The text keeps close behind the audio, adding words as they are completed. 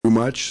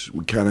much.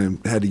 We kind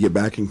of had to get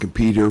back and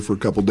compete here for a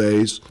couple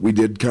days. We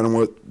did kind of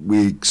what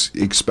we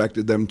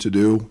expected them to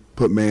do,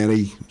 put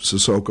Manny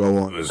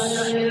Sissoko on.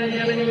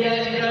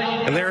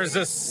 And there is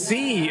a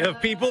sea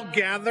of people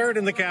gathered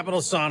in the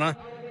capital, Sana.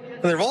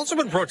 And there have also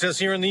been protests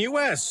here in the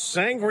U.S.,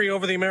 angry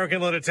over the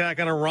American-led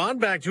attack on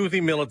Iran-backed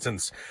Houthi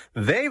militants.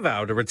 They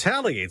vow to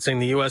retaliate, saying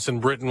the U.S.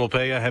 and Britain will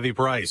pay a heavy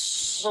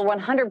price. Over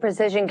 100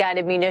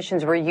 precision-guided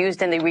munitions were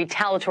used in the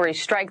retaliatory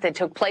strike that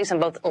took place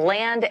on both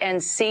land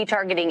and sea,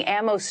 targeting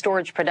ammo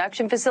storage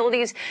production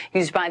facilities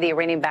used by the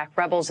Iranian-backed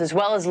rebels, as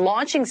well as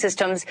launching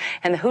systems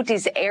and the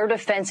Houthis' air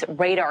defense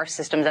radar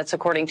systems. That's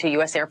according to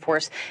U.S. Air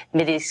Force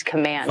Mideast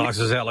Command.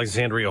 Fox's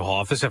Alexandria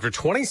Hoff. After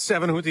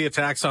 27 Houthi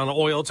attacks on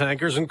oil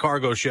tankers and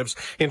cargo ships,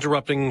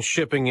 interrupting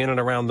shipping in and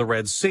around the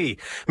Red Sea.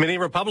 Many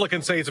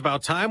Republicans say it's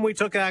about time we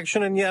took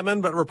action in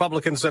Yemen, but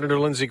Republican Senator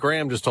Lindsey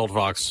Graham just told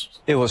Fox.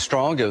 It was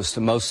strong. It was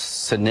the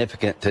most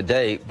significant to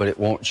date, but it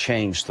won't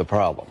change the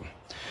problem.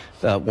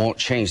 Won't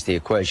change the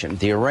equation.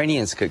 The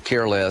Iranians could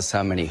care less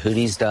how many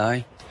Houthis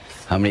die,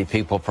 how many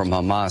people from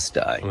Hamas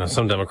die. Now,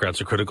 some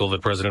Democrats are critical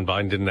that President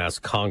Biden didn't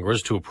ask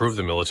Congress to approve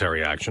the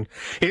military action.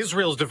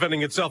 Israel's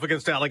defending itself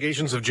against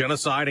allegations of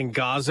genocide in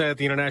Gaza at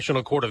the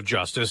International Court of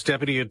Justice.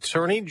 Deputy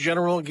Attorney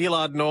General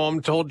Gilad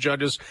Noam told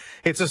judges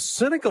it's a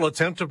cynical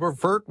attempt to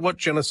pervert what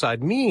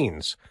genocide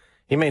means.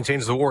 He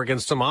maintains the war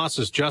against Hamas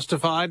is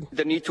justified.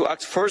 The need to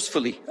act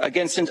forcefully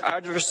against an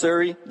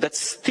adversary that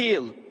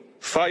still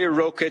fire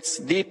rockets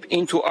deep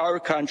into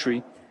our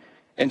country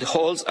and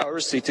holds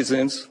our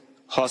citizens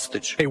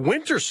hostage. A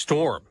winter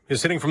storm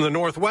is hitting from the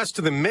northwest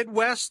to the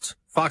Midwest.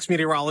 Fox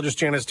meteorologist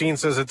Janice Dean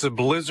says it's a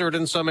blizzard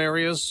in some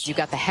areas. You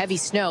got the heavy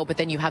snow, but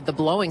then you have the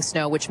blowing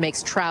snow, which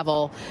makes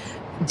travel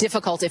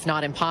difficult, if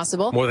not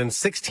impossible. More than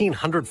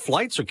 1,600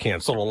 flights are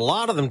canceled, a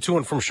lot of them to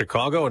and from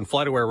Chicago, and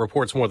FlightAware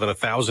reports more than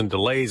 1,000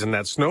 delays. And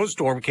that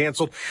snowstorm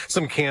canceled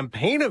some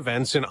campaign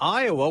events in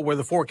Iowa, where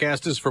the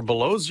forecast is for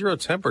below zero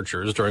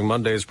temperatures during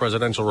Monday's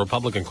presidential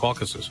Republican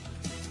caucuses.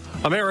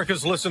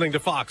 America's listening to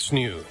Fox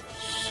News.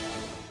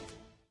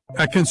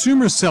 At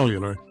Consumer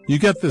Cellular, you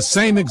get the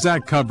same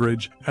exact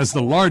coverage as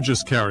the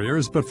largest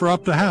carriers, but for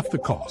up to half the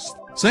cost.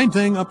 Same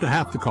thing, up to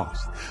half the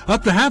cost.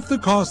 Up to half the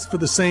cost for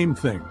the same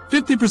thing.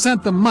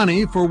 50% the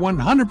money for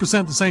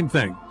 100% the same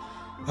thing.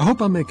 I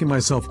hope I'm making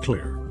myself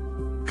clear.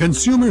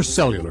 Consumer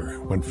Cellular.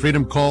 When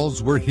freedom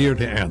calls, we're here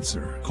to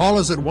answer. Call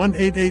us at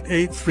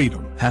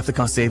 1-888-FREEDOM. Half the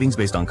cost savings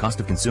based on cost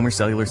of Consumer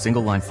Cellular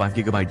single-line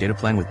 5GB data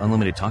plan with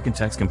unlimited talk and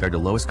text compared to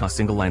lowest cost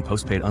single-line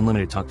postpaid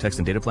unlimited talk, text,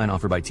 and data plan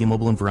offered by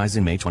T-Mobile and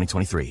Verizon May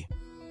 2023.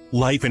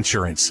 Life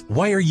insurance.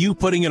 Why are you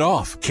putting it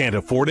off? Can't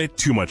afford it?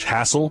 Too much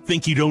hassle?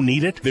 Think you don't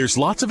need it? There's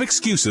lots of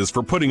excuses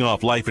for putting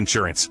off life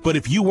insurance. But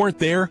if you weren't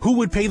there, who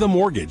would pay the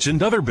mortgage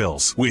and other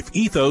bills? With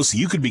Ethos,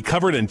 you could be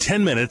covered in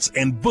 10 minutes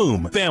and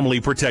boom,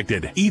 family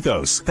protected.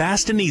 Ethos,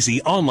 fast and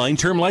easy online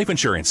term life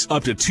insurance.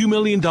 Up to $2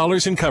 million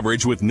in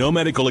coverage with no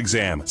medical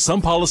exam.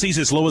 Some policies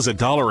as low as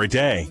 $1 a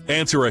day.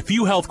 Answer a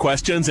few health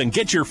questions and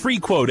get your free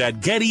quote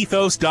at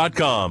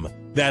getethos.com.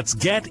 That's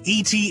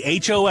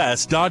getethos.com.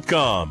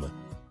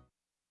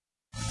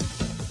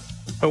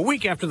 A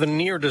week after the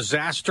near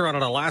disaster on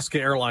an Alaska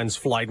Airlines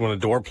flight when a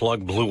door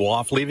plug blew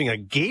off, leaving a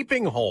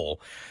gaping hole,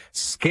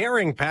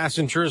 scaring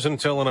passengers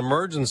until an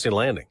emergency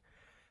landing.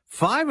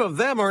 5 of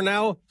them are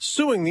now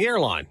suing the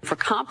airline for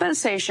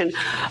compensation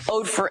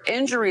owed for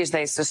injuries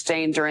they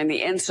sustained during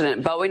the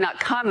incident. Boeing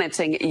not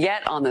commenting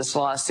yet on this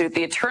lawsuit.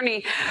 The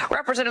attorney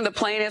representing the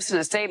plaintiffs in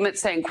a statement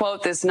saying,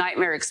 quote, this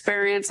nightmare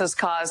experience has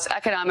caused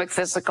economic,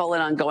 physical,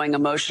 and ongoing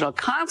emotional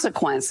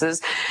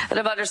consequences that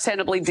have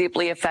understandably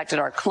deeply affected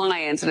our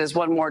clients. It is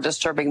one more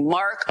disturbing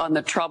mark on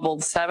the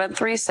troubled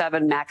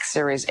 737 MAX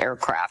series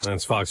aircraft.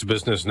 That's Fox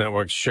Business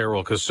Network's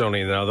Cheryl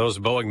Casoni. Now, those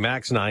Boeing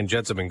MAX 9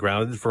 jets have been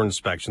grounded for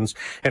inspections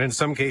and in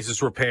some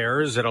cases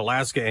repairs at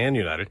Alaska and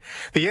United.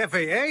 The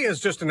FAA has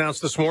just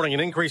announced this morning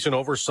an increase in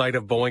oversight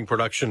of Boeing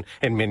production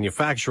and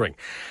manufacturing.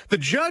 The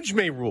judge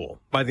may rule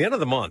by the end of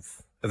the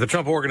month at the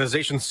Trump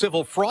Organization's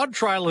civil fraud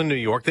trial in New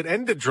York that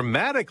ended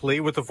dramatically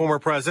with the former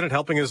president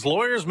helping his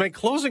lawyers make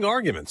closing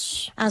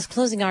arguments. As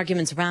closing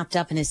arguments wrapped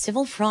up in his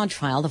civil fraud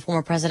trial, the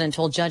former president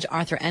told Judge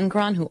Arthur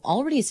Engron, who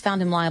already has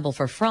found him liable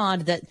for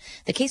fraud, that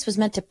the case was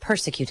meant to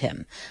persecute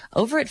him.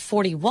 Over at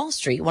 40 Wall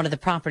Street, one of the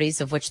properties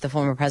of which the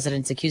former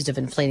president's accused of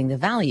inflating the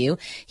value,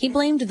 he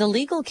blamed the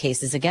legal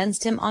cases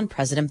against him on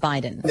President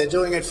Biden. They're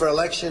doing it for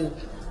election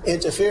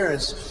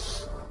interference.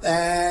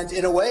 And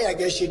in a way, I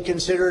guess you'd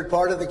consider it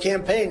part of the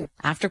campaign.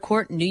 After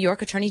court, New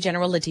York Attorney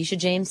General Letitia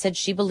James said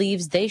she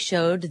believes they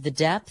showed the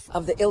depth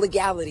of the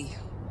illegality,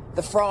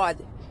 the fraud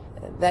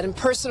that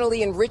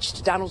impersonally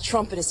enriched Donald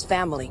Trump and his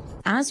family.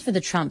 As for the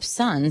Trump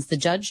sons, the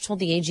judge told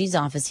the AG's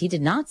office he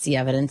did not see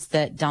evidence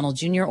that Donald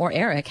Jr. or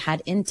Eric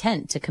had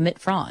intent to commit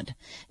fraud.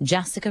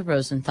 Jessica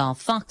Rosenthal,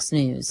 Fox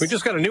News. We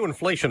just got a new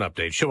inflation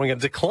update showing a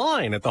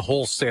decline at the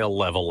wholesale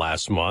level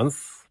last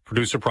month.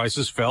 Producer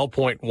prices fell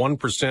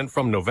 0.1%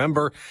 from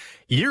November.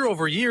 Year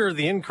over year,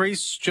 the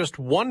increase just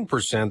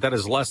 1%. That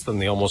is less than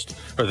the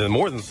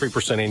more than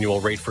 3% annual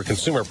rate for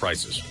consumer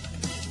prices.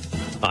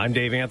 I'm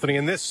Dave Anthony,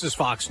 and this is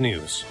Fox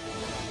News.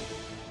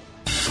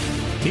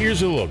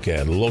 Here's a look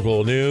at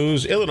local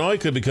news. Illinois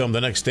could become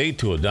the next state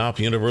to adopt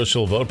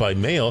universal vote by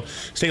mail.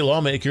 State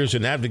lawmakers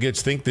and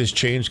advocates think this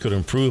change could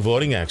improve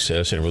voting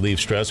access and relieve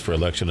stress for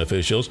election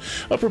officials.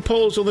 A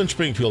proposal in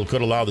Springfield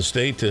could allow the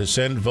state to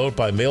send vote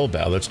by mail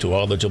ballots to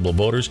all eligible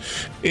voters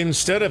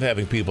instead of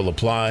having people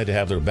apply to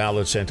have their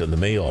ballots sent in the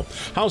mail.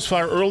 House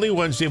fire early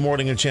Wednesday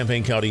morning in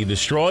Champaign County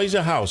destroys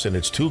a house and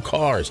its 2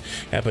 cars.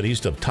 Happened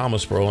east of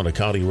Thomasboro on a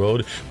county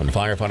road. When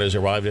firefighters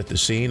arrived at the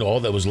scene, all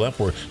that was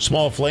left were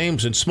small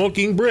flames and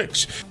smoking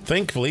bricks.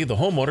 Thankfully, the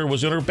homeowner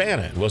was in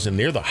Urbana and wasn't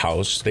near the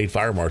house. State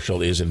Fire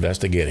Marshal is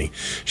investigating.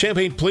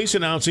 Champaign Police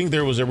announcing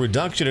there was a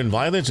reduction in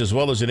violence as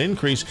well as an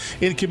increase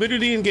in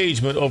community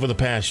engagement over the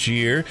past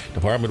year.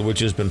 Department, which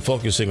has been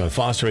focusing on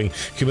fostering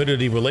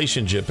community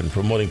relationship and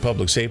promoting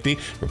public safety,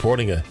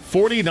 reporting a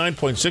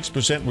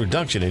 49.6%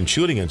 reduction in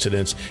shooting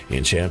incidents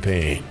in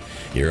Champaign.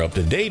 You're up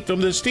to date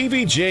from the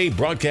Stevie Jay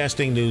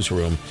Broadcasting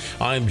Newsroom.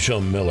 I'm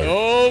Jim Miller.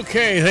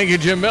 Okay, thank you,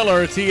 Jim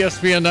Miller. It's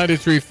ESPN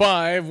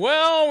 93.5.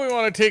 Well, we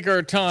want to take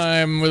our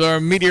time with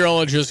our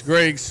meteorologist,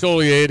 Greg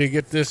Soulje, to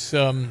get this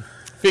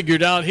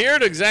figured out here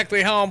to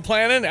exactly how I'm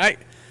planning.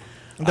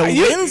 The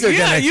winds are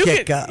going to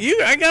kick up.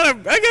 I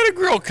got a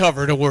grill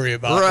cover to worry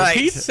about. Right. For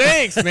Pete's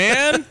sakes,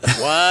 man.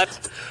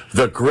 What?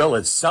 The grill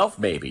itself,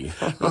 maybe.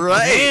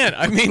 Right. Man,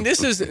 I mean,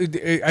 this is,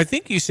 I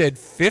think you said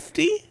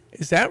 50?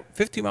 Is that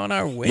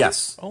 50-mile-an-hour wind?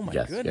 Yes. Oh, my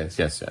goodness.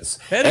 Yes.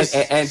 That is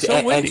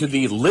so windy. And to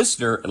the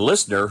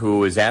listener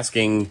who is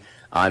asking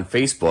on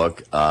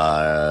Facebook,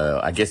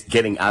 I guess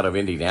getting out of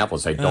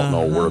Indianapolis, I don't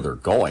know where they're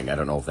going. I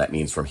don't know if that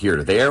means from here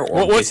to there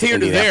or what's here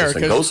to there? And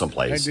go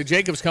someplace.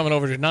 Jacob's coming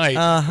over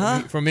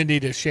tonight from Indy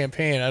to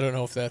Champaign. I don't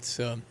know if that's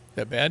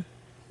that bad.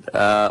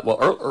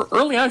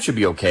 Early on should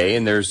be okay,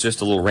 and there's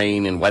just a little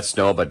rain and wet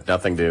snow, but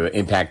nothing to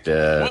impact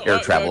air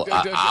travel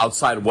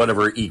outside of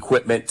whatever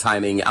equipment,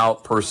 timing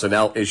out,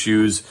 personnel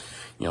issues,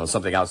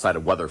 something outside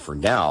of weather for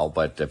now.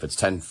 But if it's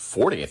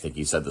 10:40, I think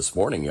he said this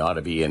morning, you ought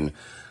to be in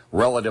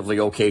relatively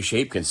okay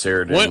shape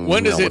considered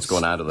when does what's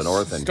going on to the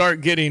north. And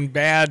start getting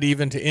bad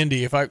even to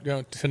Indy? If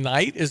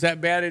tonight, is that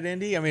bad at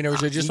Indy? I mean, or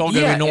is it just all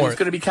going to be north? It's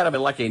going to be kind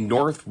of like a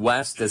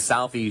northwest to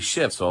southeast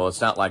shift, so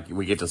it's not like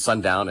we get to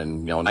sundown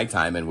and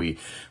nighttime and we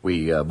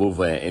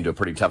move into a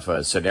pretty tough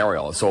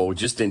scenario. So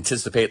just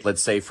anticipate,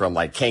 let's say, from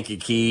like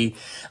Kankakee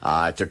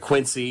to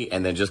Quincy,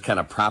 and then just kind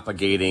of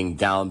propagating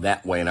down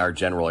that way in our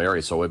general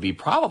area. So it would be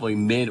probably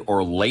mid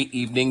or late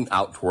evening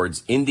out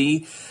towards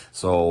Indy.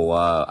 So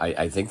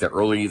I think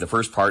the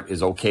first part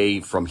is okay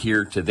from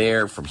here to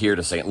there, from here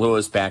to St.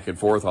 Louis, back and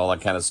forth, all that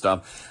kind of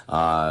stuff.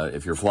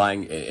 If you're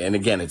flying, and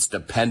again, it's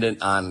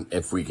dependent on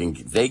if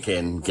they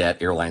can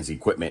get airlines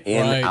equipment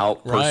in,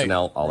 out,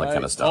 personnel, all that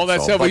kind of stuff. All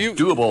that stuff. But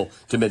doable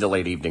to mid to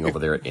late evening over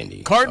there at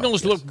Indy.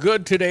 Cardinals look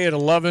good today at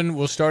 11.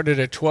 We'll start it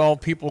at 12.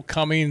 People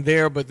coming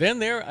there, but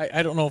then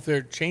I don't know if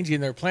they're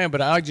changing their plan,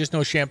 but I just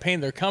know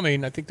Champaign, they're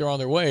coming. I think they're on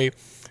their way,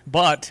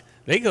 but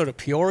they go to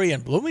Peoria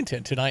and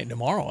Bloomington tonight and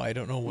tomorrow. I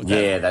don't know what that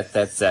is.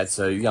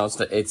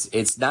 Yeah,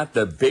 it's not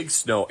the big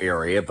snow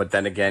area, but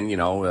then again,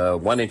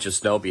 1 inch of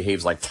snow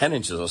behaves like 10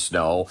 inches of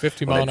snow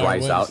 50 when it mile an hour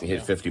dries out and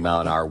hit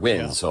 50-mile-an-hour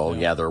winds. So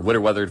there are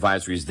winter weather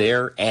advisories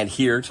there and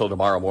here till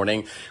tomorrow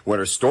morning.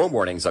 Winter storm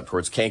warnings up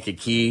towards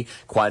Kankakee,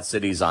 Quad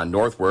Cities on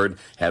northward.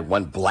 Had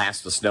one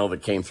blast of snow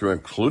that came through,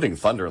 including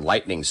thunder and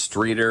lightning,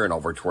 Streeter, and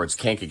over towards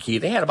Kankakee.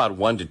 They had about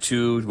 1 to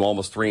 2,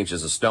 almost 3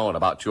 inches of snow in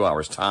about 2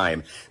 hours'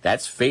 time.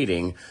 That's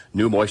fading.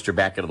 New moisture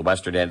back into the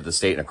western end of the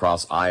state and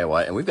across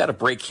Iowa. And we've got a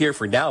break here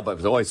for now, but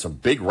there's always some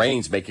big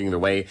rains making their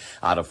way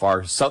out of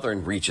far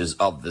southern reaches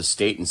of the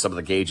state. And some of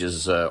the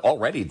gauges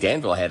already,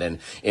 Danville had an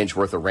inch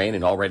worth of rain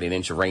and already an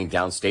inch of rain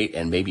downstate,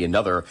 and maybe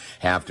another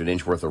half to an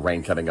inch worth of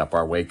rain coming up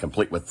our way,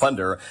 complete with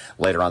thunder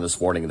later on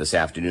this morning and this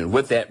afternoon.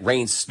 With that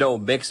rain-snow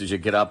mix as you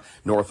get up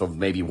north of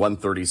maybe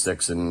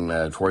 136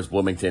 and towards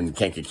Bloomington,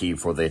 Kankakee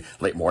for the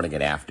late morning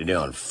and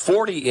afternoon.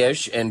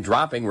 40-ish and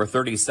dropping. We're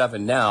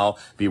 37 now.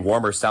 Be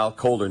warmer south,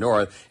 colder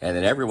north, and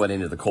then everyone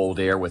into the cold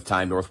air with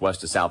time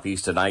northwest to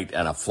southeast tonight,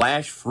 and a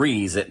flash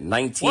freeze at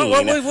 19.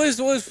 What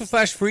does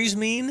flash freeze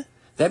mean?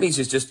 That means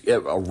it's just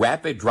a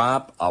rapid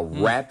drop, a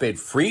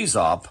rapid freeze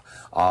up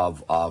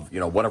of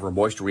whatever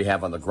moisture we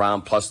have on the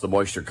ground plus the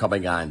moisture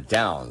coming on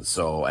down.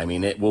 So, I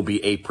mean, it will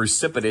be a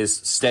precipitous,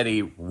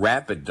 steady,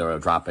 rapid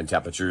drop in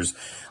temperatures.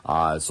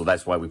 So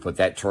that's why we put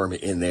that term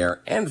in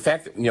there. And in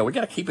fact, we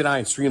got to keep an eye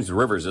on streams and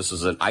rivers. This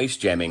is an ice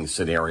jamming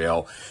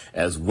scenario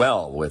as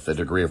well, with the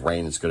degree of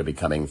rain that's going to be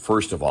coming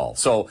first of all.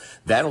 So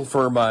that'll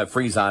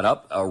freeze on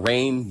up.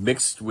 Rain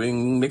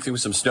mixing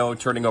with some snow,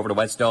 turning over to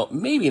wet snow,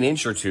 maybe an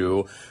inch or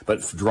two,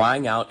 but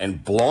drying out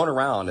and blowing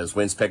around as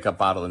winds pick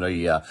up out of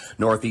the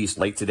northeast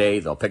late today.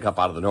 They'll pick up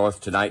out of the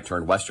north tonight,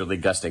 turn westerly,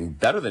 gusting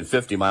better than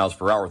 50 miles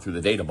per hour through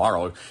the day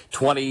tomorrow.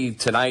 20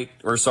 tonight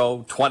or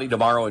so, 20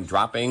 tomorrow and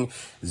dropping,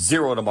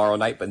 0 tomorrow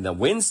night, but the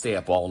winds stay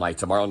up all night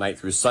tomorrow night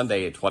through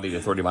Sunday at 20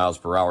 to 30 miles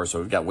per hour.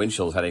 So we've got wind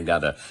chills heading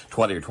down to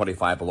 20 or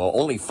 25 below.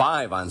 Only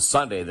 5 on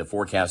Sunday, the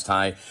forecast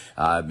high.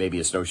 Maybe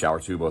a snow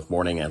shower too, both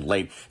morning and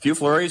late. Few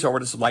flurries over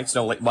to some light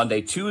snow late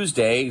Monday,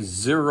 Tuesday,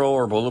 0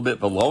 or a little bit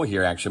below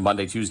here, actually.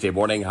 Monday, Tuesday,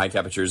 morning. High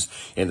temperatures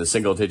in the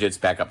single digits,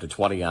 back up to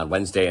 20 on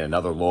Wednesday, and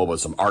another low with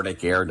some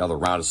Arctic air, another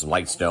round of some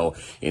light snow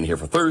in here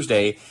for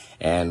Thursday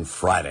and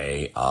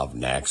Friday of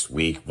next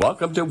week.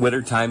 Welcome to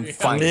wintertime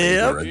finally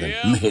here in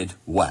the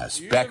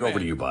Midwest. Back over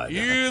to you, bud.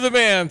 You the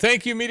man.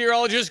 Thank you,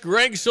 meteorologist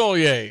Greg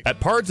Soulje.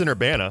 At Pards in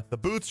Urbana, the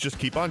boots just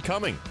keep on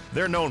coming.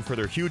 They're known for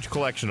their huge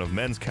collection of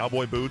men's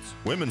cowboy boots,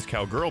 women's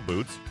cowgirl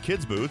boots,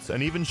 kids' boots,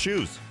 and even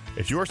shoes.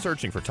 If you're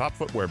searching for top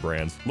footwear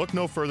brands, look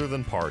no further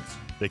than Pards.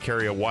 They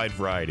carry a wide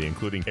variety,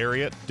 including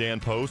Ariat, Dan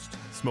Post,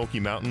 Smoky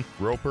Mountain,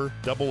 Roper,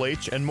 Double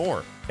H, and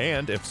more.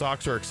 And if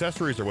socks or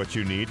accessories are what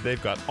you need,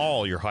 they've got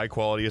all your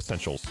high-quality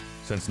essentials.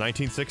 Since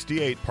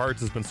 1968, Pards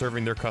has been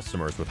serving their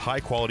customers with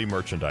high-quality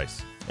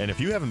merchandise. And if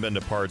you haven't been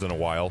to Pards in a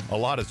while, a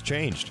lot has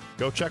changed.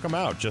 Go check them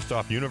out just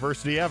off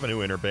University Avenue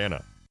in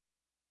Urbana.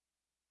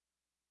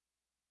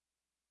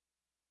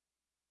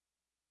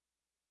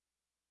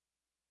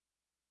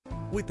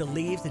 With the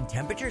leaves and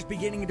temperatures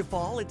beginning to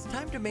fall, it's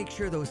time to make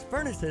sure those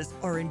furnaces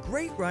are in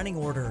great running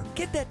order.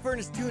 Get that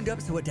furnace tuned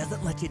up so it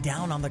doesn't let you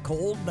down on the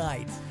cold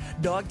nights.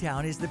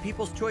 Dogtown is the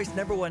People's Choice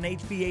 #1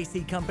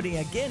 HVAC company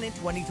again in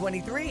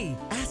 2023.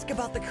 Ask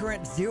about the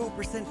current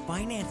 0%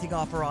 financing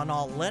offer on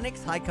all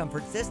Lennox high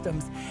comfort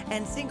systems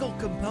and single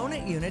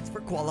component units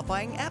for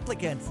qualifying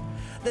applicants.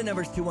 The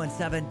number's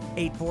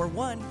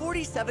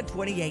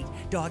 217-841-4728.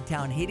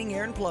 Dogtown Heating,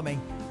 Air, and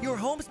Plumbing, your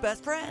home's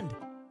best friend.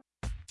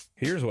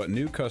 Here's what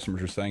new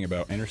customers are saying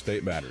about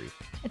Interstate Batteries.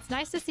 It's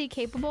nice to see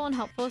capable and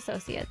helpful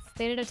associates.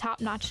 They did a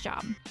top-notch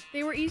job.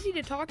 They were easy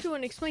to talk to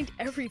and explained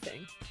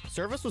everything.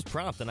 Service was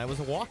prompt and I was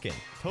a walk-in.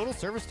 Total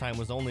service time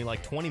was only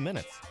like 20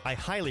 minutes. I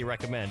highly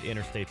recommend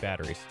Interstate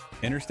Batteries.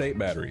 Interstate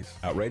Batteries,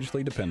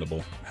 outrageously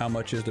dependable. How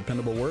much is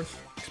dependable worth?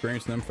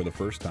 Experience them for the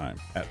first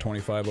time at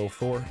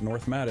 2504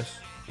 North Mattis.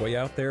 Way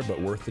out there, but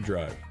worth the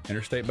drive.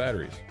 Interstate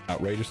Batteries,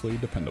 outrageously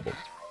dependable.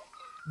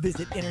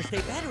 Visit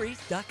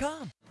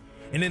interstatebatteries.com.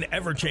 In an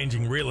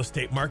ever-changing real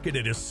estate market,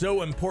 it is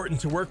so important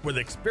to work with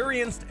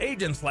experienced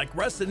agents like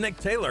Russ and Nick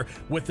Taylor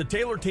with the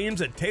Taylor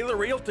teams at Taylor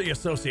Realty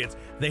Associates.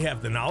 They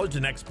have the knowledge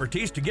and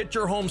expertise to get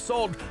your home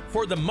sold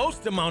for the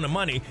most amount of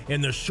money in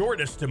the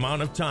shortest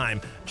amount of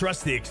time.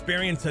 Trust the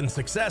experience and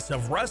success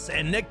of Russ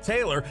and Nick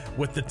Taylor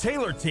with the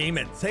Taylor team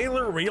at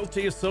Taylor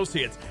Realty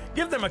Associates.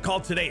 Give them a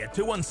call today at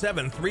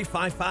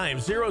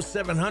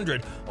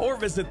 217-355-0700 or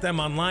visit them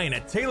online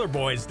at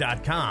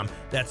taylorboys.com.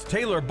 That's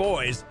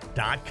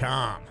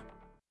taylorboys.com.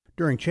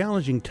 During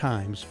challenging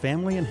times,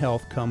 family and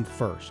health come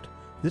first.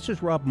 This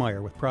is Rob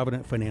Meyer with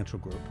Provident Financial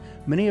Group.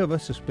 Many of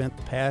us have spent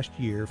the past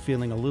year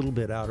feeling a little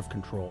bit out of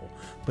control,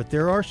 but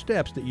there are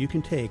steps that you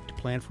can take to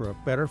plan for a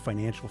better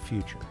financial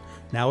future.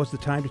 Now is the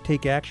time to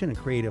take action and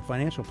create a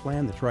financial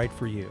plan that's right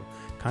for you.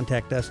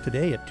 Contact us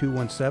today at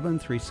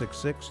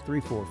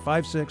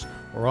 217-366-3456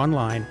 or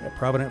online at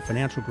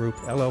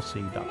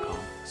providentfinancialgroupllc.com.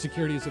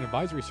 Securities and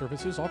advisory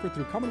services offered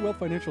through Commonwealth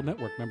Financial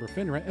Network, member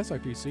FINRA,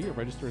 SIPC, a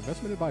registered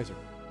investment advisor.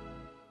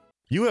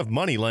 You have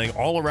money laying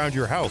all around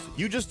your house.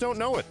 You just don't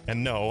know it.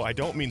 And no, I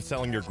don't mean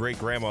selling your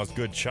great-grandma's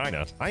good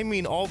china. I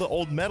mean all the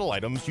old metal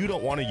items you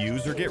don't want to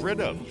use or get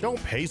rid of.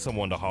 Don't pay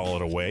someone to haul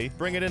it away.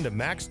 Bring it into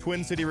Max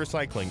Twin City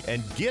Recycling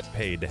and get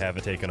paid to have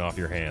it taken off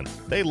your hands.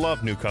 They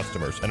love new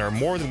customers and are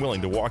more than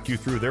willing to walk you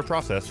through their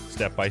process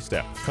step by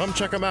step. Come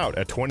check them out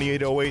at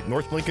 2808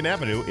 North Lincoln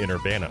Avenue in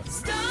Urbana.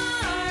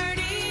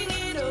 Starting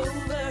it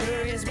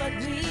over is what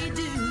we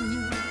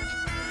do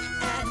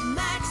at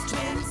Max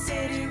Twin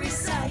City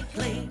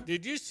Recycling.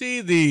 Did you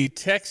see the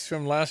text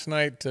from last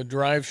night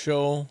Drive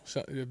Show?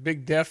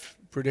 Big Def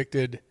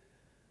predicted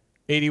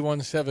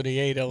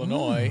 81-78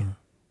 Illinois.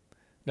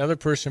 Another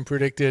person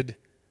predicted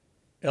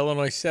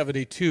Illinois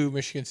 72,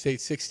 Michigan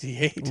State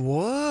 68.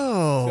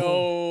 Whoa.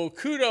 So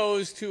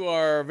kudos to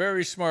our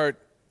very smart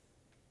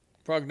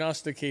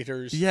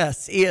prognosticators.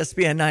 Yes,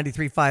 ESPN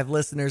 93.5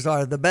 listeners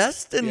are the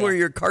best, and we're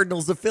your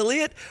Cardinals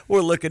affiliate.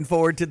 We're looking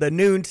forward to the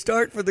noon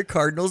start for the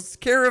Cardinals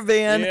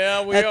Caravan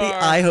at the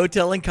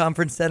iHotel and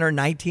Conference Center,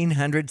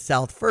 1900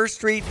 South 1st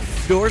Street.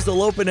 Doors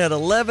will open at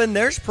 11.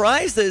 There's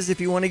prizes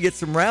if you want to get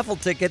some raffle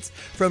tickets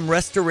from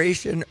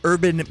Restoration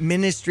Urban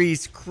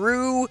Ministries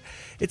crew.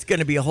 It's going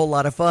to be a whole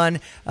lot of fun.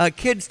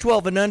 Kids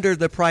 12 and under,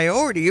 the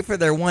priority for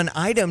their one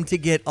item to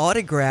get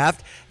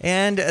autographed.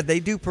 And they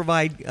do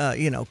provide,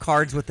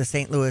 cards with the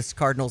St. Louis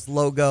Cardinals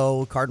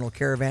logo, Cardinal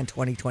Caravan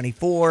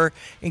 2024.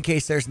 In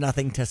case there's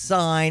nothing to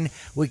sign,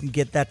 we can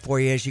get that for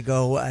you as you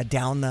go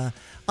down the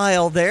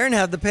aisle there and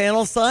have the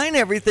panel sign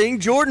everything.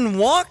 Jordan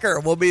Walker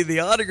will be the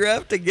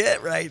autograph to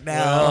get right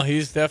now. Well,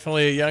 he's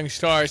definitely a young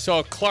star. I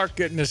saw Clark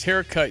getting his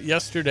hair cut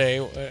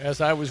yesterday as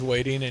I was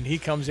waiting, and he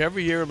comes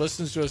every year,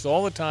 listens to us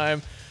all the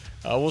time.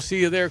 We'll see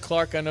you there,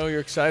 Clark. I know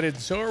you're excited.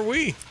 So are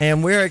we.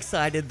 And we're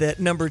excited that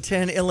number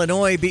 10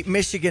 Illinois beat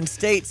Michigan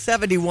State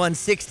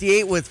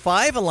 71-68 with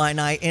 5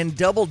 Illini in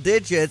double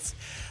digits.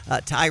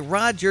 Ty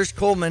Rogers,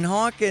 Coleman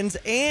Hawkins,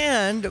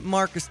 and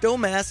Marcus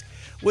Domask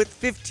with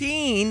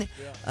 15.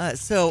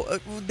 So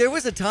there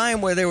was a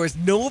time where there was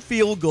no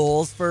field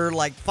goals for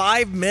like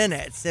 5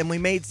 minutes, and we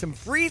made some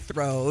free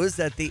throws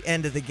at the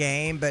end of the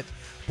game. But,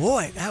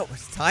 Boy, that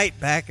was tight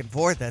back and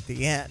forth at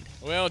the end.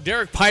 Well,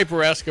 Derek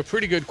Piper asked a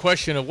pretty good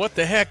question of what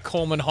the heck,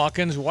 Coleman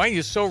Hawkins? Why are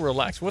you so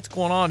relaxed? What's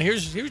going on?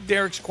 Here's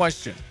Derek's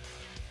question.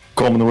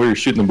 Coleman, the way you're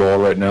shooting the ball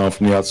right now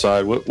from the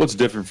outside, what's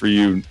different for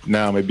you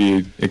now,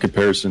 maybe in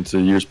comparison to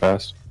years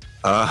past?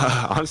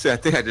 Honestly, I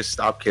think I just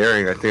stopped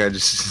caring. I think I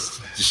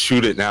just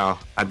shoot it now.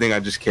 I think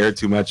I just cared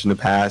too much in the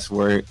past,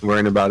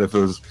 worrying about if it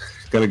was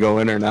going to go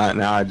in or not.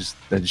 Now I just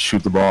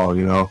shoot the ball,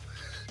 you know.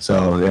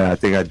 So, yeah, I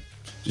think I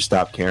just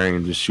stopped caring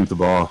and just shoot the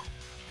ball.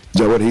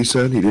 Is that what he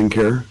said? He didn't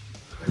care?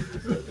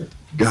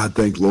 God,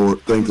 thank the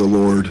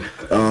Lord.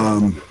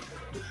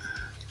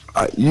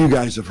 You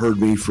guys have heard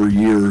me for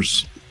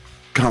years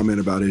comment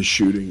about his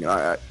shooting.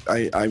 I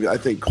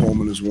think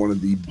Coleman is one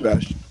of the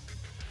best.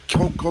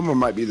 Coleman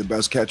might be the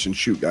best catch and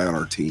shoot guy on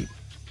our team,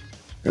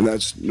 and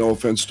that's no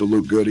offense to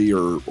Luke Goody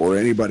or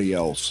anybody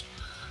else.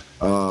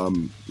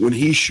 When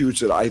he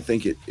shoots it, I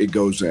think it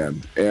goes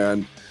in,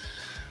 and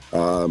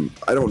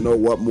I don't know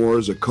what more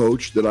as a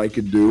coach that I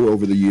could do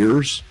over the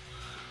years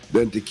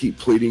than to keep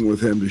pleading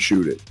with him to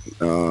shoot it.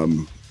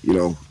 You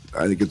know,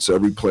 I think it's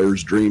every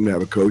player's dream to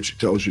have a coach that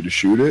tells you to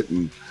shoot it,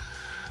 and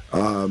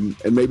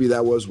maybe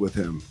that was with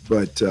him.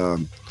 But I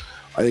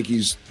think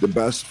he's the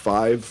best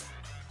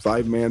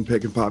five-man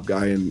pick and pop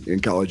guy in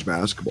college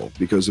basketball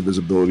because of his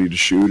ability to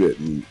shoot it,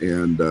 and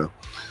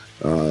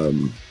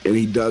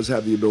he does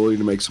have the ability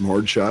to make some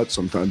hard shots.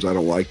 Sometimes I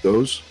don't like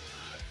those,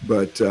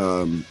 but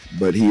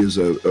he is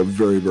a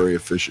very, very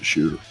efficient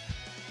shooter.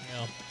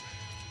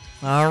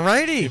 All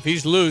righty. If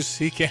he's loose,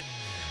 he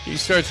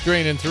starts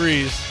draining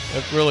threes.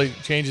 That really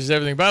changes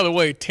everything. By the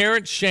way,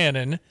 Terrence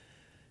Shannon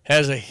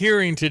has a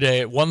hearing today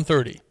at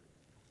 1:30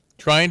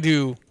 trying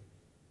to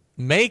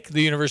make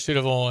the University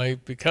of Illinois,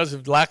 because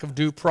of lack of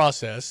due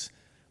process,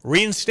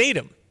 reinstate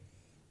him.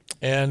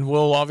 And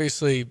we'll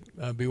obviously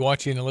be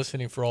watching and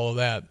listening for all of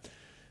that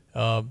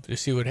to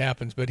see what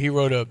happens. But he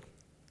wrote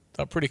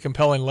a pretty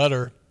compelling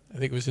letter, I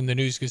think it was in the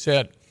News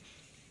Gazette,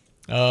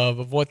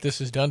 of what this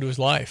has done to his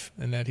life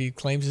and that he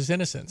claims his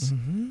innocence.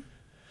 Mm-hmm.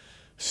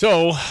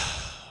 So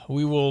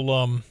we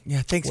will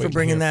thanks for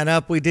bringing that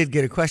up. We did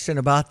get a question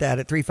about that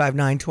at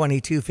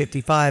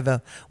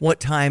 359-2255, what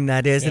time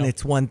that is, and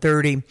it's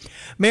 1:30.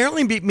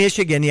 Maryland beat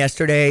Michigan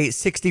yesterday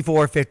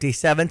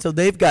 64-57, so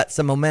they've got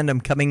some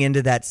momentum coming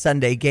into that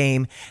Sunday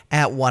game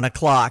at 1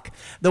 o'clock.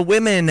 The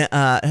women,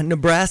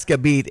 Nebraska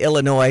beat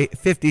Illinois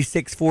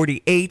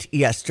 56-48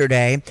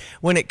 yesterday.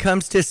 When it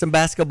comes to some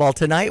basketball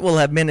tonight, we'll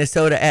have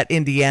Minnesota at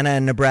Indiana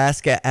and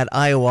Nebraska at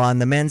Iowa on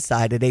the men's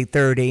side at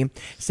 8:30.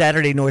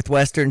 Saturday,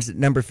 Northwestern's at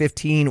number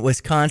 15,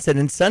 Wisconsin,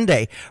 and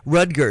Sunday,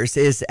 Rutgers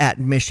is at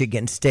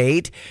Michigan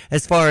State.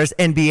 As far as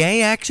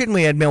NBA action,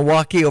 we had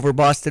Milwaukee over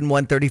Boston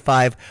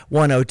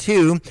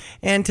 135-102.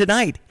 And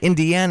tonight,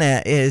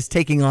 Indiana is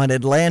taking on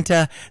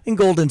Atlanta, and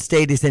Golden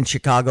State is in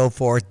Chicago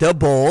for the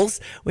Bulls.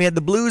 We had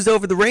the Blues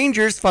over the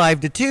Rangers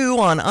 5-2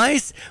 on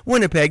ice.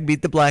 Winnipeg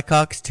beat the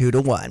Blackhawks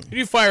 2-1. Did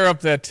you fire up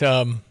that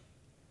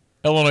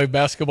Illinois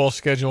basketball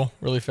schedule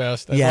really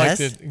fast? I'd like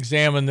to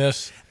examine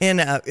this.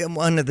 And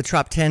one of the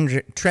top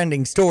 10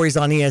 trending stories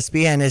on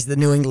ESPN is the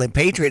New England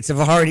Patriots have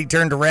already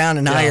turned around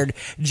and hired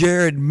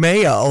Jared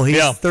Mayo.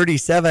 He's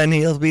 37.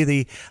 He'll be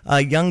the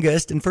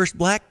youngest and first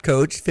black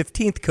coach,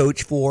 15th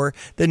coach for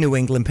the New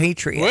England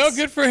Patriots. Well,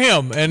 good for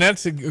him. And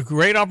that's a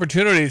great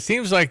opportunity. It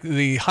seems like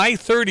the high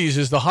 30s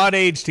is the hot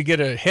age to get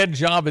a head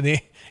job in the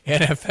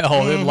NFL.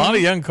 Mm-hmm. A lot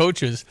of young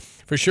coaches.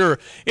 For sure.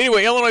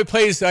 Anyway, Illinois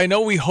plays. I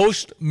know we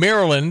host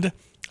Maryland.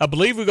 I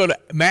believe we go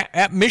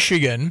at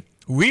Michigan.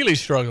 Really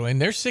struggling.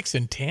 They're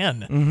 6-10.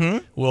 Mm-hmm.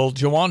 Will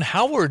Juwan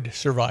Howard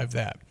survive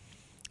that?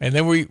 And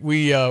then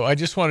I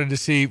just wanted to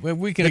see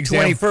we can. The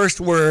 21st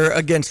were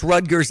against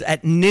Rutgers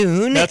at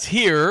noon. That's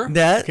here.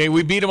 Okay,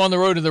 we beat them on the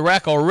road to the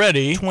rack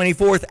already.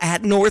 24th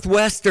at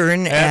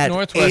Northwestern at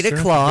 8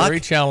 o'clock. Very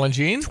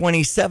challenging.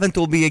 27th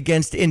will be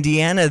against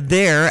Indiana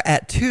there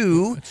at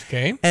 2.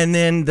 Okay. And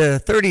then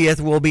the 30th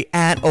will be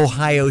at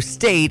Ohio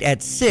State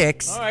at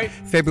 6. All right.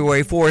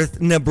 February 4th,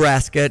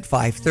 Nebraska at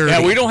 5:30.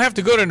 Yeah, we don't have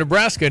to go to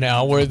Nebraska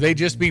now, where they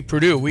just beat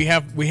Purdue. We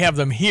have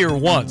them here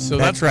once. So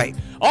that's right.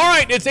 All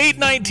right, it's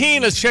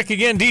 8:19. Let's check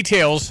again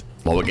details.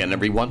 Well, again,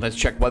 everyone, let's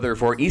check weather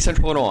for East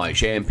Central Illinois,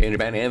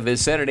 Champaign-Urbana, and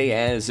vicinity.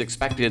 As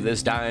expected,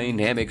 this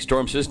dynamic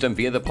storm system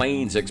via the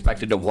plains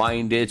expected to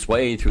wind its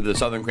way through the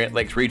southern Great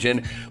Lakes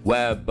region.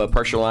 Web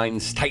pressure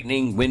lines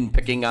tightening, wind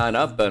picking on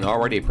up, and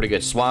already a pretty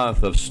good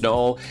swath of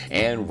snow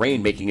and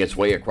rain making its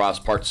way across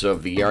parts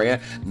of the area.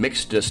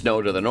 Mixed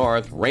snow to the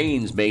north,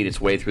 rain's made its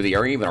way through the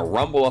area, even a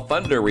rumble of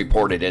thunder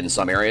reported in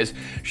some areas.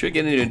 Should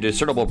get into a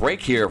discernible break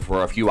here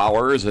for a few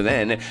hours, and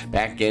then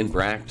back in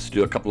perhaps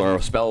to a couple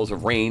of spells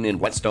of rain in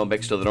Whetstone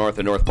mix to the north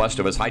and northwest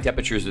of us. High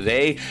temperatures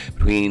today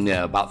between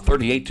about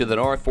 38 to the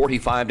north,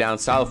 45 down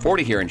south,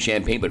 40 here in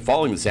Champaign, but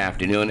falling this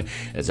afternoon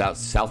as out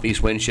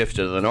southeast wind shifts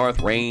to the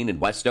north, rain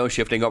and wet snow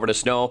shifting over to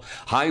snow.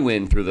 High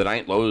wind through the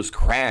night, lows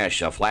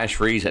crash, a flash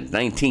freeze at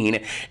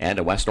 19, and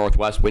a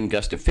west-northwest wind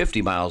gust of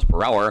 50 miles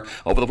per hour.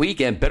 Over the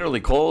weekend,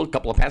 bitterly cold,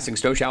 couple of passing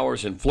snow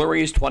showers and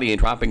flurries, 20 and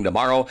dropping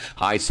tomorrow.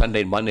 High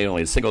Sunday and Monday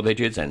only single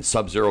digits, and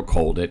sub-zero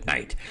cold at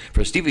night.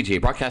 For Stevie Jay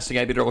Broadcasting,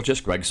 I'm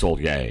meteorologist Greg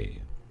Soulje.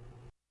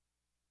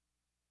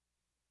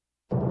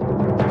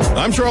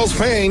 I'm Charles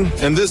Payne,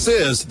 and this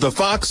is the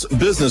Fox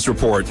Business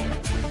Report.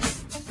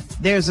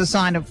 There's a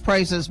sign of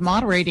prices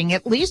moderating,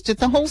 at least at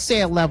the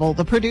wholesale level.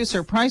 The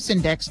producer price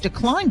index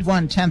declined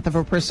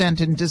 0.1%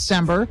 in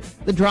December.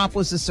 The drop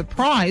was a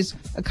surprise.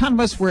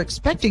 Economists were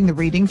expecting the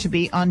reading to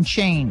be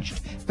unchanged.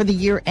 For the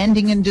year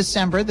ending in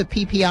December, the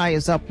PPI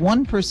is up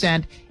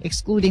 1%.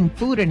 Excluding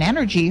food and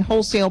energy,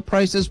 wholesale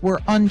prices were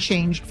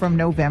unchanged from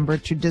November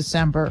to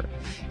December.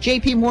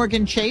 J.P.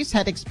 Morgan Chase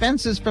had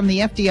expenses from the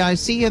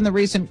FDIC in the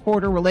recent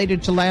quarter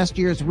related to last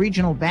year's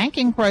regional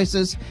banking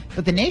crisis,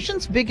 but the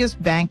nation's biggest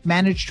bank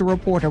managed to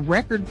report a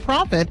record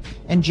profit,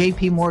 and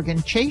J.P.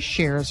 Morgan Chase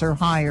shares are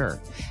higher.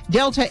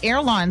 Delta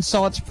Airlines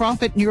saw its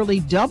profit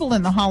nearly double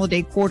in the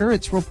holiday quarter.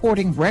 It's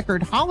reporting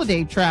record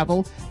holiday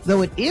travel,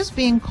 though it is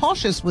being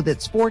cautious with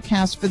its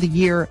forecast for the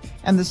year,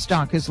 and the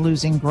stock is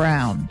losing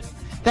ground.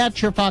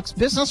 That's your Fox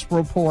Business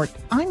Report.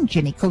 I'm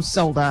Jenny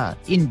Cosola,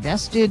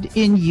 invested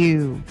in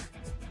you.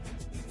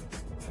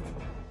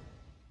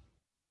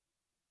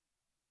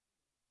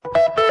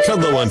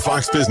 Kudlow on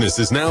Fox Business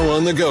is now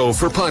on the go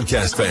for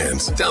podcast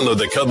fans. Download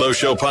the Kudlow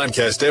Show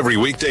podcast every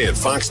weekday at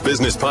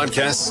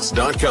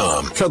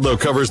foxbusinesspodcasts.com. Kudlow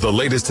covers the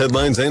latest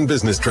headlines and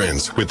business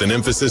trends with an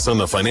emphasis on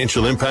the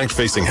financial impact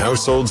facing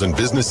households and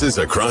businesses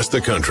across the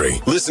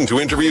country. Listen to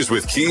interviews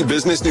with key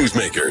business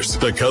newsmakers.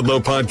 The Kudlow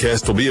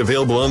podcast will be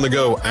available on the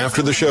go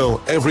after the show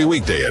every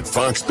weekday at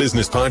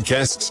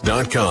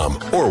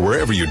foxbusinesspodcasts.com or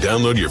wherever you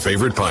download your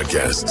favorite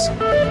podcasts.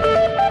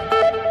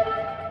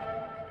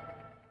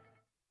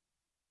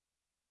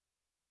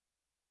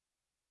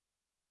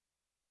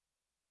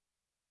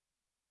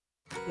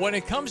 When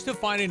it comes to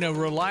finding a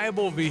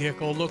reliable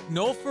vehicle, look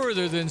no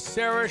further than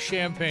Sarah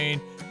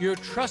Champagne, your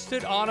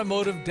trusted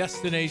automotive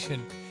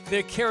destination.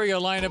 They carry a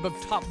lineup of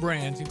top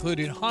brands,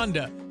 including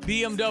Honda,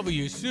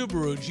 BMW,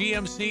 Subaru,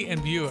 GMC,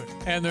 and Buick.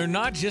 And they're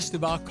not just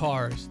about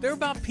cars, they're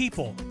about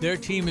people. Their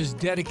team is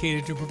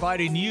dedicated to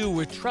providing you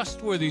with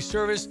trustworthy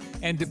service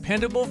and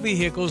dependable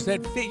vehicles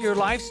that fit your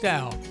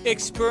lifestyle.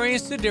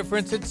 Experience the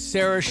difference at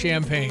Sarah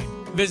Champagne.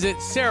 Visit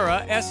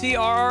Sarah,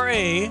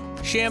 S-E-R-R-A,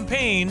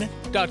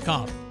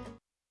 champagne.com.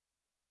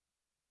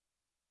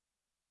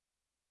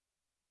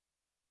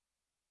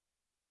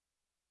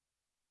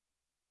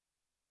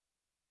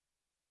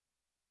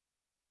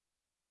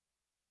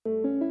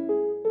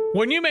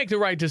 When you make the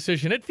right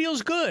decision, it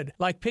feels good,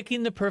 like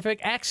picking the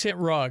perfect accent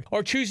rug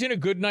or choosing a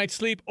good night's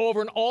sleep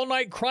over an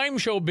all-night crime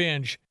show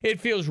binge.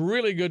 It feels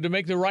really good to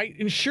make the right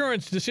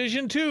insurance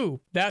decision, too.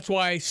 That's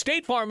why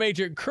State Farm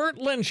agent Kurt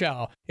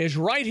Lenschow is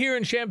right here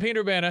in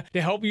Champaign-Urbana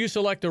to help you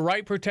select the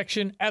right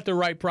protection at the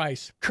right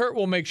price. Kurt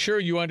will make sure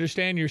you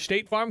understand your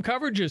State Farm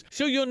coverages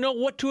so you'll know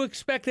what to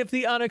expect if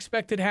the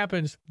unexpected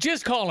happens.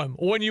 Just call him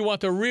when you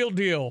want the real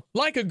deal.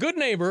 Like a good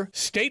neighbor,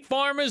 State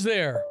Farm is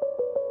there.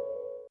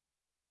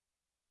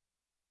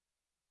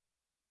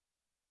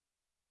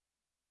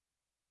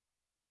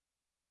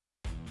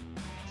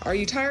 Are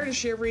you tired of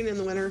shivering in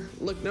the winter?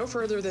 Look no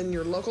further than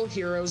your local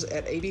heroes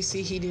at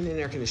ABC Heating and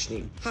Air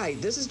Conditioning. Hi,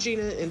 this is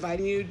Gina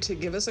inviting you to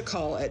give us a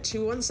call at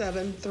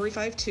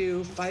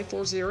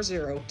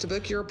 217-352-5400 to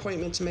book your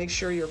appointment to make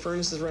sure your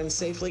furnaces run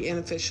safely and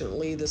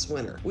efficiently this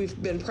winter.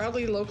 We've been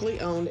proudly locally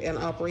owned and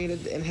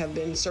operated and have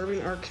been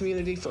serving our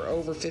community for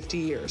over 50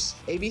 years.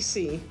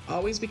 ABC,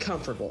 always be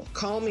comfortable.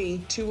 Call me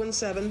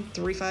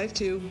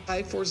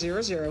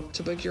 217-352-5400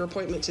 to book your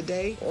appointment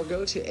today or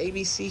go to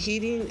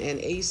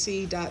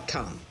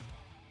abcheatingandac.com.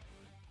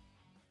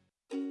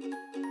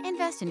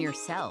 Invest in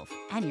yourself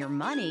and your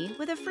money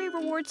with a free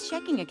rewards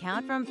checking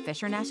account from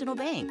Fisher National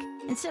Bank.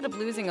 Instead of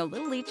losing a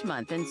little each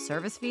month in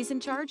service fees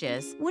and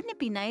charges, wouldn't it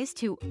be nice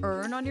to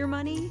earn on your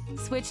money?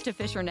 Switch to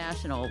Fisher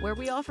National, where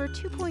we offer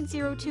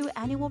 2.02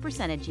 annual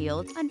percentage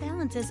yield on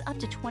balances up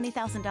to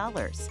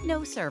 $20,000.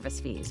 No service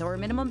fees or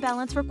minimum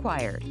balance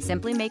required.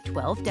 Simply make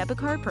 12 debit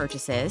card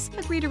purchases,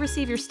 agree to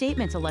receive your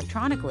statements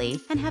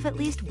electronically, and have at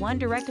least one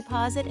direct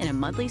deposit in a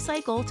monthly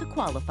cycle to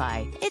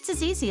qualify. It's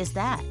as easy as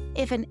that.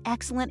 If an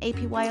excellent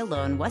APY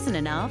alone wasn't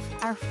enough,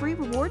 our free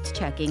rewards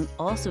checking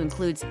also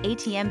includes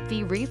ATM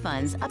fee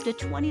refunds up to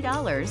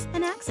 $20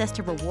 and access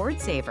to Reward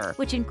Saver,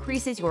 which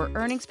increases your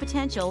earnings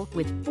potential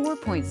with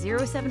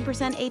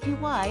 4.07%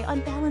 APY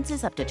on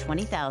balances up to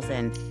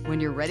 $20,000. When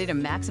you're ready to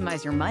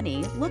maximize your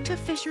money, look to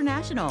Fisher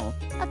National,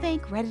 a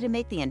bank ready to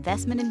make the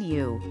investment in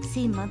you.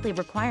 See monthly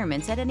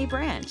requirements at any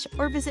branch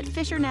or visit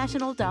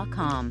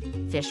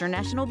fishernational.com. Fisher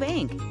National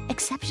Bank.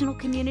 Exceptional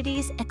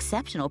communities,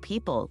 exceptional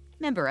people.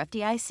 Member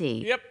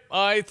FDIC. Yep,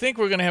 I think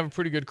we're going to have a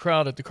pretty good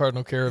crowd at the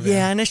Cardinal Caravan.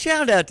 Yeah, and a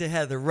shout out to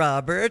Heather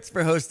Roberts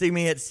for hosting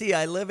me at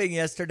CI Living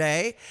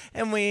yesterday.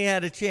 And we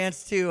had a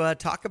chance to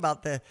talk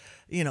about the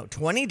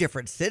 20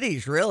 different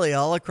cities really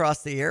all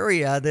across the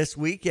area this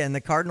weekend.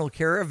 The Cardinal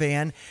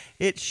Caravan,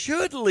 it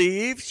should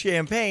leave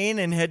Champaign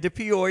and head to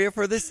Peoria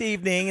for this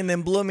evening and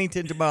then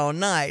Bloomington tomorrow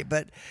night.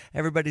 But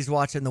everybody's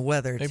watching the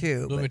weather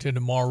too. Bloomington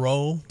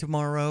tomorrow.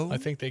 Tomorrow. I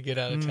think they get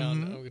out of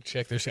town. I'm going to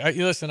check their.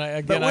 Listen,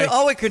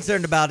 all we're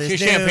concerned about is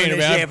Champaign.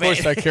 Of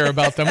course, I care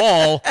about them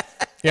all.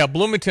 Yeah,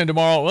 Bloomington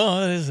tomorrow.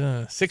 Well, it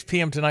is 6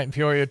 p.m. tonight in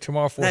Peoria.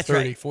 Tomorrow 4:30. That's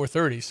right.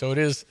 4:30. So it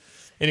is.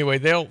 Anyway,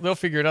 they'll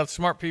figure it out.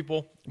 Smart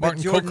people.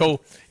 Martin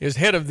Coco is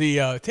head of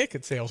the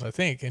ticket sales, I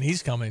think, and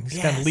he's coming. He's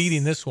kind of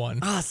leading this one.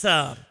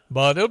 Awesome.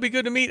 But it'll be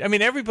good to meet. I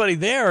mean, everybody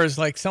there is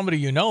like somebody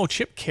you know.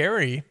 Chip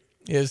Carey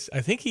is,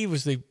 I think he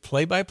was the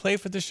play-by-play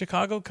for the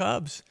Chicago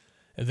Cubs.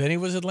 And then he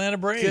was Atlanta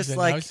Braves. Just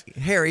like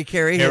Harry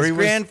Carey, his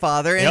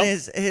grandfather. And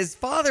his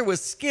father was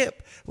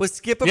Skip. Was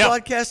Skip a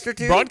broadcaster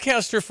too?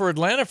 Broadcaster for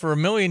Atlanta for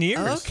 1 million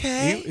years.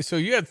 Okay. So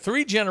you had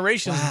 3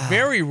 generations,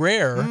 very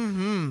rare.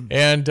 Mm-hmm.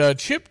 And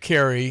Chip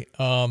Carey,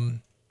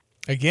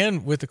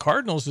 again, with the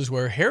Cardinals is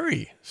where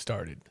Harry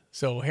started.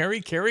 So Harry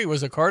Carey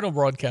was a Cardinal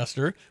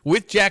broadcaster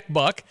with Jack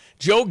Buck,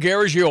 Joe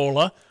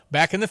Garagiola,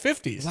 back in the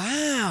 50s.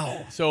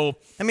 Wow. So,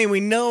 I mean, we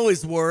know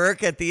his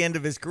work at the end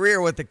of his career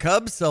with the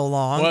Cubs so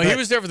long. Well, he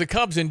was there for the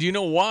Cubs, and do you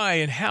know why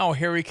and how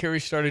Harry Carey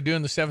started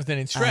doing the 7th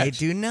inning stretch? I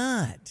do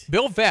not.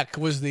 Bill Veeck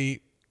was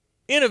the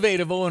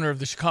innovative owner of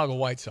the Chicago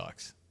White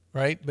Sox,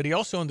 right? But he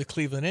also owned the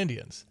Cleveland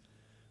Indians.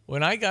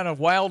 When I got a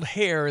wild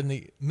hair in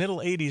the middle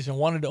 80s and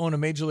wanted to own a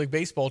Major League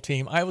Baseball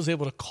team, I was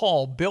able to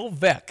call Bill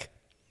Veeck,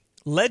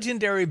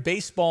 legendary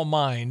baseball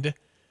mind,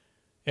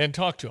 and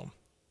talk to him.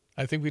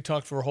 I think we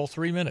talked for a whole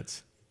 3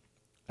 minutes.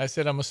 I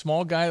said, I'm a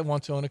small guy that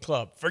wants to own a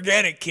club.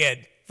 Forget it,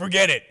 kid.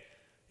 Forget it.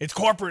 It's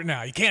corporate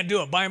now. You can't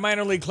do it. Buy a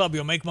minor league club.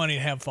 You'll make money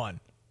and have fun.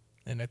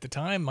 And at the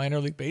time,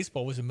 minor league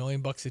baseball was $1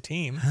 million a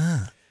team.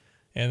 Huh.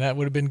 And that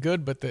would have been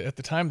good. But at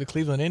the time, the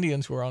Cleveland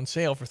Indians were on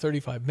sale for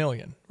 $35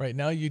 million. Right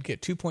now, you'd get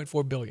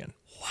 $2.4 billion.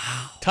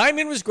 Wow.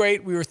 Timing was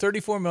great. We were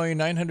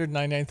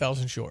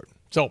 $34,999,000 short.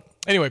 So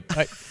anyway.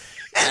 Okay.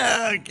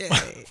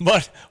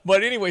 But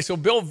anyway, so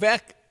Bill Veeck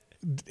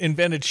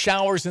invented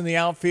showers in the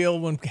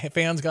outfield when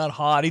fans got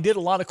hot. He did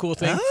a lot of cool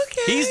things.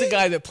 Okay. He's the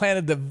guy that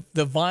planted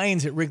the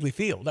vines at Wrigley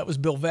Field. That was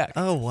Bill Veeck.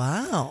 Oh,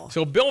 wow.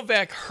 So Bill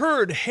Veeck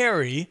heard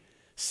Harry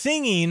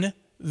singing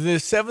the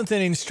 7th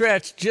inning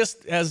stretch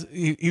just as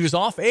he was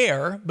off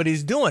air, but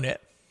he's doing it.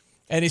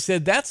 And he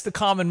said, that's the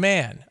common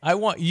man. I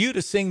want you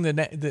to sing the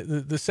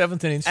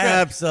 7th inning stretch.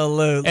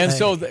 Absolutely. And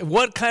so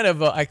what kind of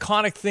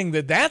iconic thing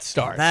did that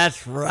start?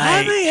 That's right.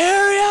 I'm the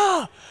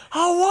area.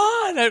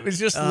 I won. It was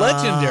just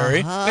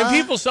legendary. And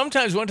people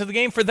sometimes went to the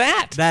game for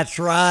that. That's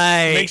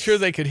right. Make sure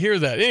they could hear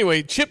that.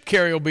 Anyway, Chip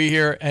Carey will be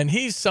here, and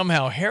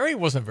Harry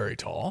wasn't very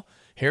tall.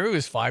 Harry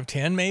was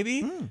 5'10",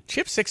 maybe.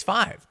 Chip's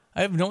 6'5".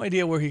 I have no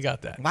idea where he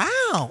got that.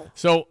 Wow.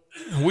 So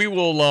we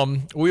will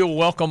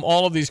welcome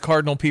all of these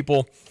Cardinal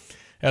people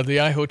at the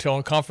iHotel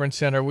and Conference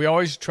Center. We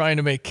always trying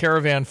to make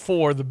Caravan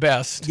 4 the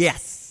best.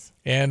 Yes.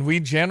 And we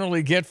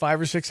generally get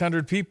 500 or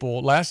 600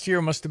 people. Last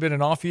year must have been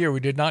an off year. We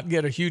did not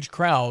get a huge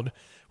crowd.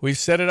 We've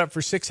set it up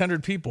for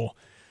 600 people.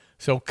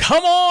 So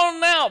come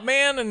on out,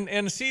 man,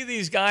 and see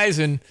these guys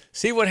and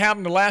see what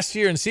happened to last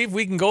year and see if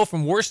we can go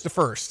from worst to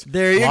first.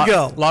 There you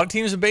go. A lot of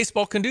teams in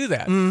baseball can do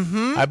that.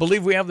 Mm-hmm. I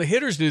believe we have the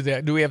hitters do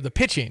that. Do we have the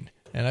pitching?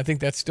 And I think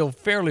that's still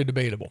fairly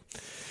debatable.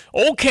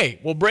 Okay,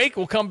 we'll break.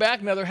 We'll come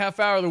back. Another half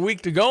hour of the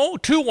week to go.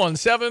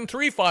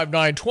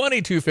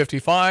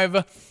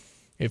 217-359-2255.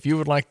 If you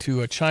would like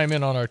to chime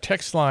in on our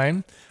text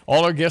line,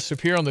 all our guests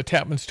appear on the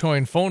Tapman's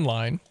Towing phone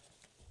line.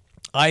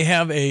 I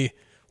have a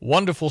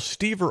wonderful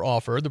Stever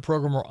offer, the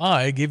program where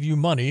I give you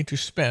money to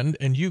spend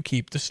and you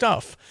keep the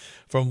stuff.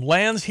 From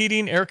lands,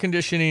 heating, air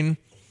conditioning,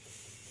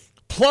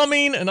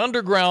 plumbing, and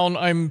underground,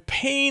 I'm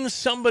paying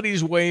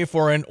somebody's way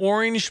for an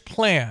orange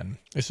plan.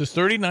 This is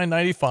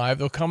 $39.95.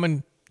 They'll come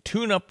and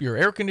tune up your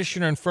air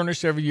conditioner and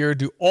furnace every year,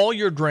 do all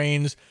your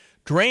drains,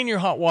 drain your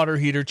hot water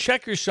heater,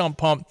 check your sump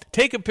pump,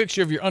 take a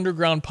picture of your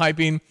underground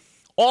piping.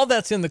 All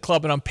that's in the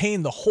club, and I'm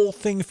paying the whole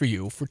thing for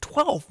you for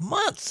 12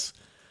 months.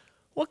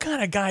 What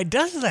kind of guy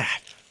does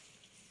that?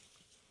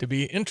 To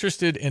be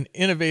interested and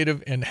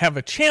innovative and have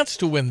a chance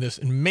to win this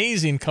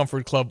amazing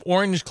Comfort Club,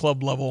 Orange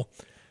Club level,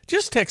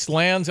 just text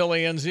LANZ,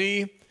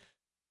 L-A-N-Z,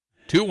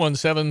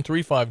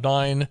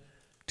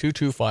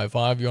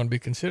 217-359-2255. You want to be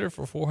considered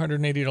for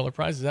 $480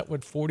 prize. Is that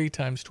what 40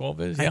 times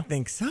 12 is? I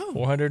think so.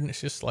 400.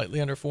 It's just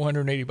slightly under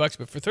 $480.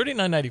 But for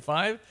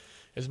 $39.95,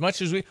 as much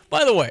as we...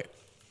 By the way,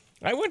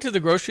 I went to the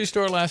grocery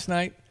store last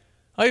night.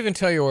 I'll even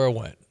tell you where I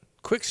went.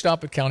 Quick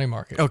stop at County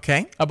Market.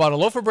 Okay. I bought a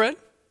loaf of bread,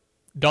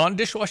 Dawn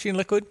dishwashing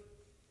liquid,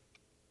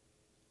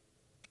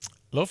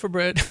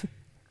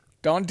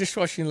 Dawn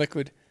dishwashing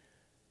liquid,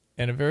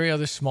 and a very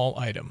other small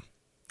item,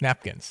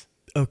 napkins.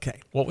 Okay.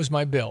 What was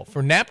my bill?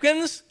 For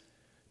napkins,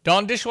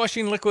 Dawn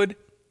dishwashing liquid.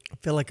 I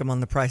feel like I'm on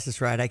The Price is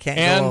Right. I can't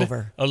and go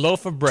over. A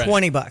loaf of bread.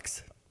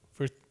 $20.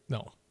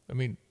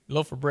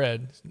 loaf of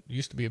bread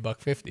used to be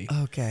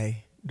 $1.50.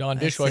 Okay. Dawn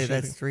I'd dishwasher.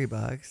 say that's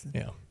 $3.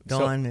 Yeah.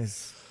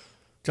 John's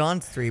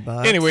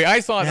 $3. Anyway,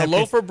 I thought a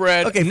loaf of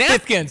bread. Okay,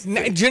 napkins,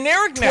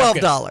 generic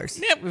napkins.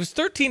 $12. It was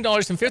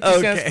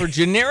 $13.50 for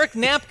generic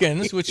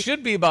napkins, which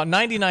should be about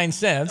 99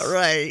 cents.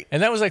 Right.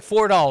 And that was like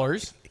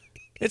 $4.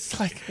 It's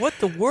like, what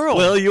the world?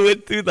 Well, you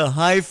went through the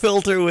high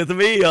filter with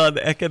me on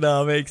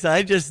economics.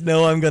 I just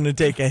know I'm going to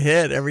take a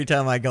hit every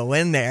time I go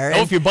in there.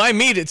 Oh, if you buy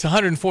meat, it's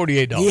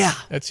 $148. Yeah.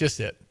 That's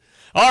just it.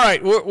 All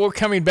right, we're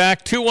coming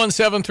back.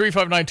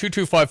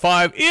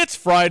 217-359-2255. It's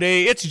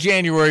Friday. It's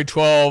January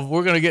 12.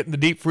 We're going to get in the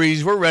deep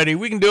freeze. We're ready.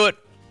 We can do it.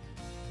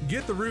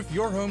 Get the roof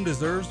your home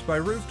deserves by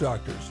Roof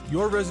Doctors,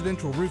 your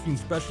residential roofing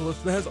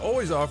specialist that has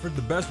always offered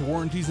the best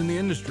warranties in the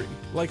industry,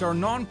 like our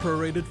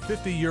non-prorated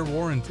 50-year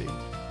warranty.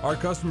 Our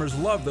customers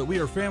love that we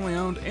are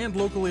family-owned and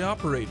locally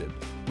operated.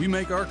 We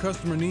make our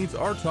customer needs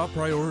our top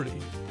priority.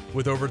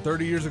 With over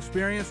 30 years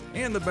experience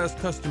and the best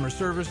customer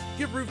service,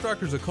 give Roof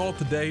Doctors a call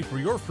today for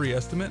your free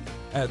estimate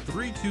at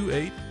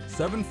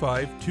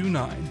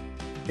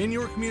 328-7529. In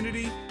your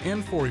community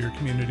and for your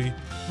community,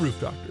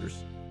 Roof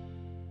Doctors.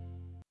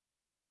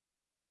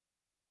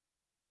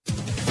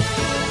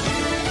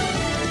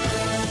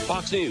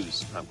 Fox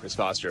News, I'm Chris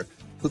Foster.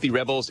 Houthi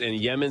rebels in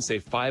Yemen say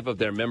 5 of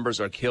their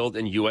members are killed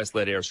in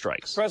U.S.-led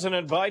airstrikes.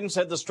 President Biden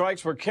said the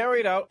strikes were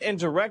carried out in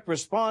direct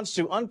response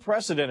to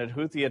unprecedented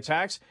Houthi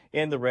attacks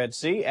in the Red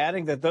Sea,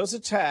 adding that those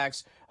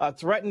attacks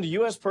threatened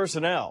U.S.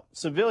 personnel,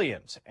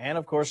 civilians, and,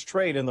 of course,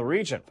 trade in the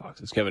region.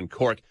 Fox's Kevin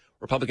Corke.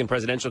 Republican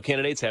presidential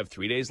candidates have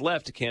 3 days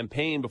left to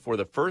campaign before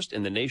the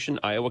first-in-the-nation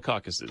Iowa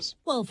caucuses.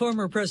 While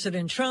former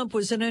President Trump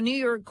was in a New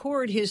York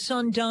court, his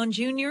son Don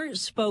Jr.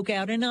 spoke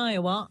out in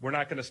Iowa. We're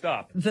not going to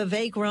stop.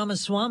 Vivek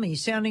Ramaswamy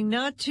sounding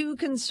not too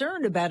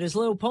concerned about his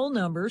low poll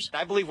numbers.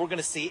 I believe we're going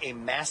to see a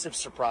massive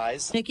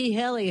surprise. Nikki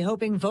Haley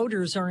hoping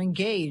voters are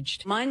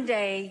engaged.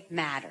 Monday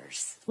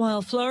matters.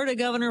 While Florida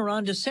Governor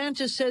Ron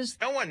DeSantis says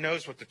no one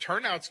knows what the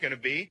turnout's going to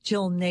be.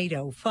 Jill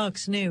Nato,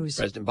 Fox News.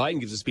 President Biden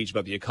gives a speech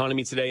about the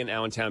economy today in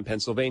Allentown,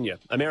 Pennsylvania.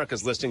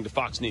 America's listening to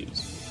Fox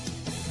News.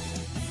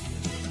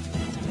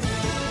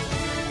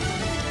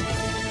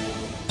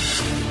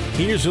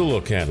 Here's a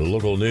look at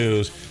local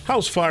news.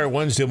 House fire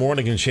Wednesday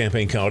morning in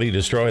Champaign County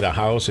destroyed a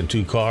house and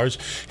 2 cars.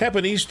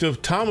 Happened east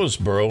of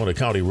Thomasboro on a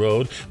county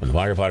road. When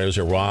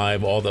firefighters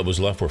arrived, all that was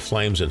left were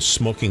flames and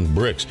smoking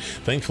bricks.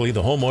 Thankfully,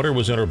 the homeowner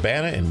was in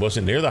Urbana and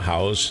wasn't near the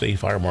house. The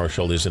fire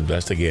marshal is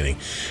investigating.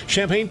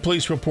 Champaign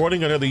police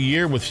reporting another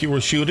year with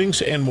fewer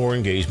shootings and more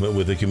engagement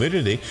with the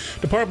community.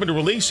 Department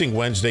releasing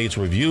Wednesday's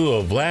review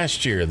of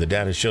last year. The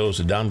data shows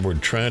the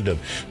downward trend of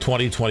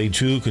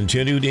 2022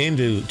 continued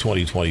into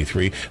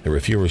 2023. There were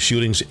fewer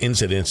shootings,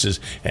 incidences,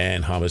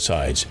 and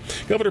homicides.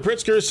 Governor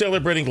Pritzker is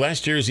celebrating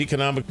last year's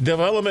economic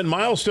development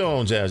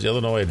milestones as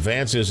Illinois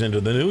advances into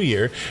the new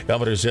year.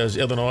 Governor says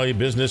Illinois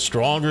business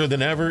stronger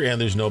than ever,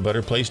 and there's no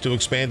better place to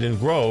expand and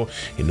grow.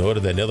 He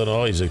noted that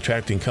Illinois is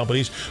attracting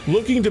companies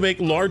looking to make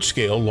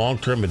large-scale,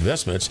 long-term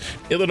investments.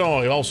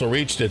 Illinois also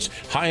reached its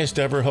highest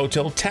ever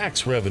hotel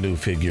tax revenue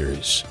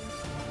figures.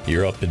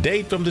 You're up to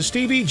date from the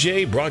Stevie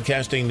Jay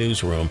Broadcasting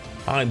Newsroom.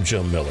 I'm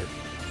Jim Miller.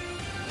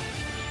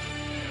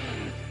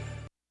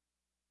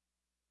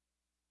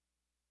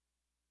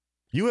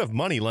 You have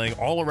money laying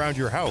all around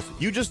your house.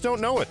 You just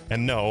don't know it.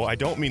 And no, I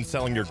don't mean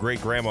selling your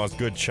great-grandma's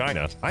good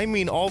china. I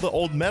mean all the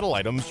old metal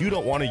items you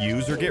don't want to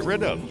use or get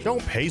rid of.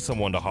 Don't pay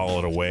someone to haul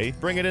it away.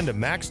 Bring it into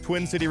Max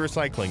Twin City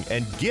Recycling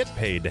and get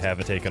paid to have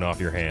it taken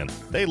off your hands.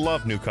 They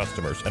love new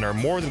customers and are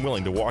more than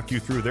willing to walk you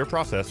through their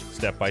process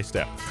step by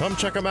step. Come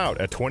check them out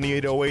at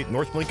 2808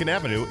 North Lincoln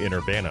Avenue in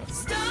Urbana.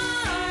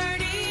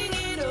 Starting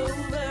it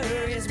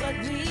over is what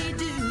we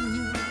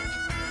do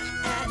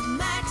at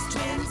Max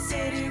Twin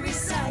City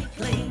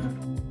Recycling.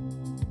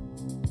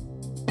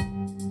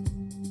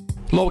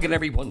 Hello again,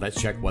 everyone.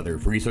 Let's check weather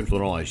for Eastern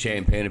Illinois,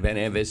 Champaign,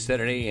 Urbana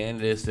vicinity, and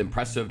this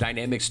impressive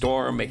dynamic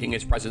storm making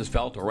its presence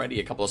felt already.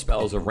 A couple of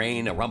spells of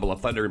rain, a rumble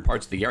of thunder in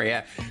parts of the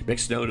area.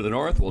 Mixed snow to the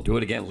north. We'll do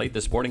it again late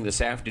this morning,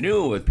 this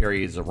afternoon, with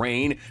periods of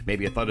rain,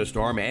 maybe a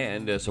thunderstorm,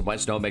 and some wet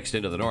snow mixed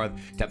into the north.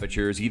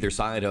 Temperatures either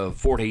side of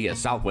 40.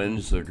 South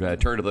winds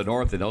turn to the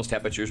north, and those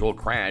temperatures will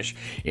crash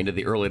into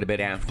the early to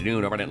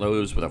mid-afternoon. Overnight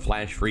lows with a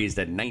flash freeze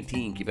at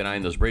 19. Keep an eye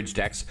on those bridge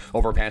decks,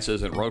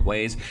 overpasses, and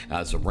roadways.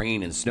 Some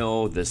rain and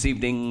snow this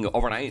evening.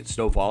 Overnight,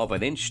 snowfall of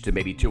 1 inch to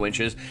maybe 2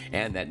 inches,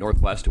 and that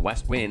northwest to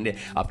west wind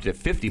up to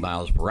 50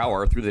 miles per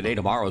hour through the day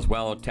tomorrow as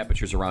well.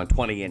 Temperatures around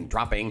 20 and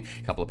dropping.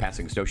 A couple of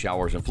passing snow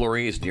showers and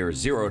flurries near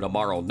 0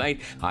 tomorrow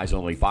night. Highs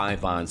only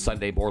 5 on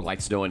Sunday. More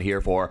light snow in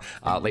here for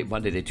late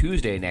Monday to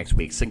Tuesday next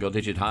week.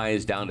 Single-digit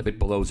highs down a bit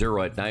below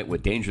 0 at night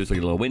with dangerously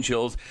low wind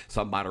chills.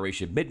 Some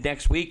moderation mid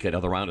next week.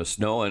 Another round of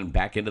snow and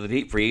back into the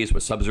deep freeze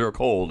with sub-zero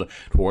cold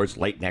towards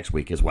late next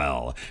week as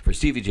well. For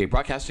Stevie Jay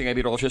Broadcasting, I'm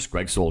meteorologist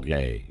Greg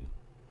Soulje.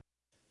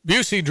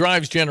 Busey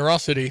drives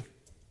generosity.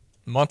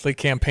 Monthly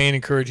campaign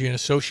encouraging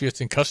associates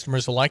and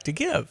customers alike to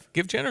give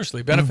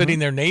generously, benefiting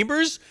their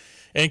neighbors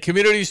and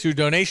communities through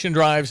donation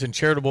drives and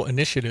charitable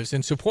initiatives.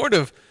 In support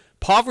of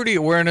poverty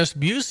awareness,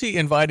 Busey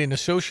inviting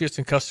associates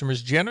and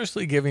customers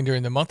generously giving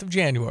during the month of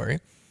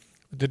January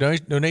the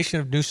donation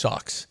of new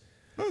socks.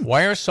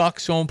 Why are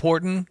socks so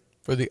important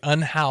for the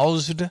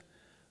unhoused?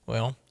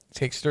 Well, it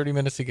takes 30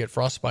 minutes to get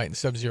frostbite and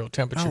sub-zero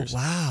temperatures. Oh,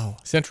 wow.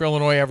 Central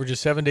Illinois averages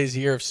 7 days a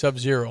year of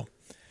sub-zero.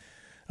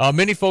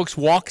 Many folks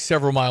walk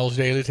several miles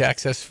daily to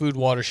access food,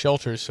 water,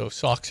 shelters, so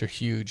socks are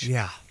huge.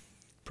 Yeah.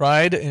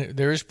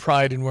 There is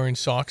pride in wearing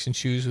socks and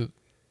shoes with,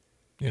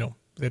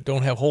 that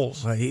don't have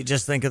holes. Well, you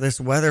just think of this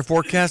weather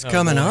forecast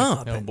coming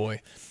up. Oh,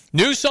 boy.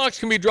 New socks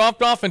can be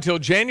dropped off until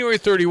January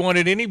 31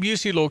 at any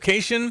Busey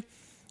location,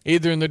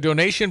 either in the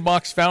donation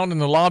box found in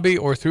the lobby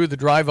or through the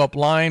drive-up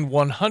line.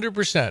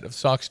 100% of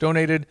socks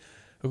donated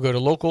will go to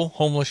local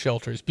homeless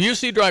shelters.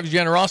 Busey drives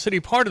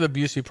generosity, part of the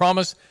Busey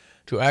promise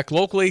to act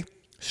locally,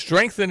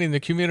 strengthening the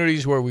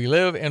communities where we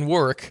live and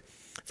work.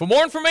 For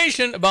more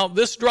information about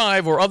this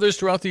drive or others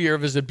throughout the year,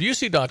 visit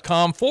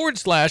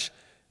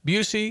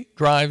Busey.com/Busey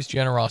Drives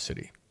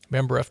Generosity.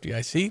 Member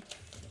FDIC,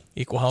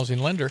 equal housing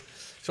lender.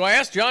 So I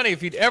asked Johnny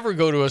if he'd ever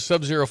go to a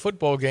Sub-Zero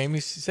football game. He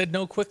said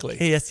no quickly.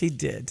 Yes, he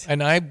did.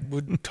 And I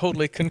would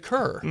totally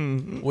concur.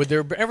 Would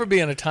there ever be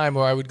a time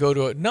where I would go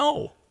to it?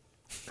 No.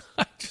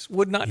 I just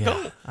would not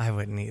go. I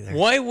wouldn't either.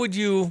 Why would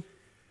you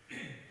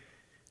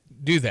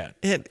do that?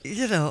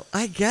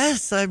 I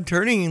guess I'm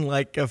turning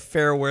like a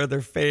fair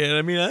weather fan.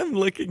 I mean, I'm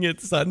looking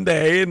at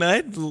Sunday, and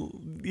I'd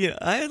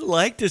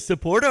like to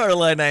support our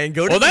Illini and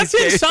go to. Well, that's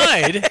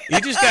inside.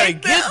 You just got to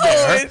get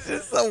there. It's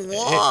just a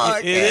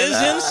walk. It is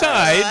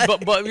inside,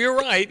 but you're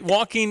right.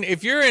 Walking,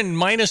 if you're in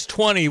minus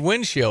 20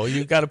 wind chill,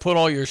 you've got to put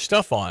all your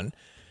stuff on.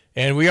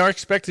 And we are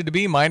expected to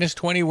be minus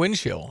 20 wind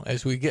chill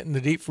as we get in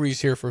the deep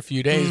freeze here for a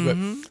few days. But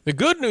the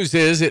good news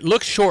is it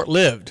looks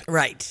short-lived.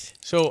 Right.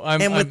 So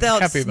I'm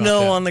without happy about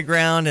snow that. on the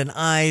ground and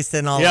ice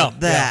and all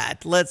of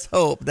that. Let's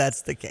hope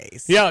that's the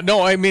case. Yeah,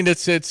 no, I mean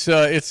it's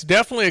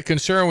definitely a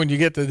concern when you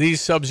get to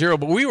these sub-zero.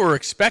 But we were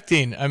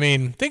expecting. I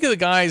mean, think of the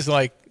guys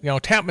like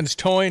Tapman's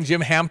Towing,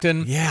 Jim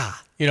Hampton. Yeah.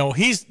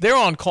 They're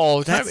on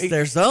call. That's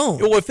their zone.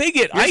 Well, if they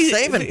get ice,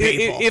 saving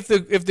people.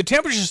 If the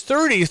temperature's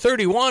 30,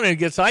 31 and it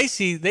gets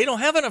icy, they don't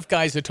have enough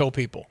guys to tow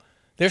people.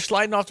 They're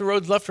sliding off the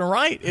roads left and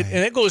right. And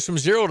it goes from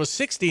 0 to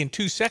 60 in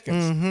 2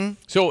 seconds.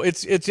 So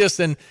it's just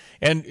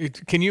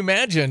can you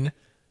imagine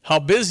how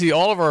busy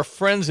all of our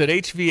friends at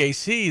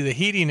HVAC, the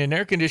heating and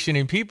air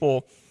conditioning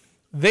people,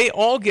 they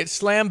all get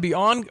slammed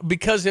beyond,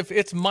 because if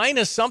it's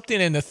minus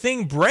something and the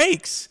thing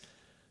breaks,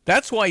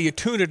 that's why you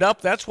tune it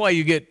up. That's why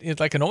you get, it's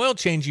like an oil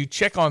change. You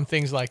check on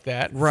things like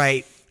that.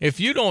 Right. If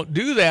you don't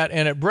do that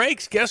and it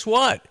breaks, guess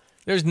what?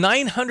 There's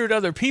 900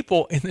 other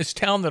people in this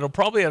town that'll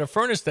probably have a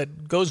furnace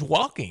that goes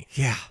walking.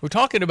 Yeah. We're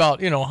talking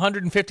about,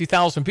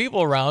 150,000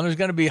 people around. There's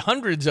going to be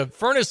hundreds of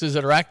furnaces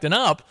that are acting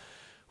up.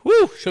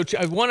 Whew. So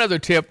one other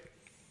tip.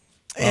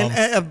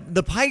 And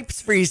the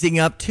pipes freezing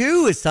up,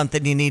 too, is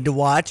something you need to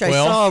watch. I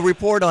saw a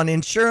report on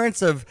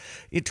insurance of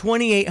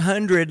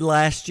 2,800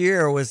 last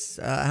year was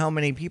how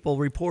many people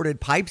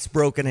reported pipes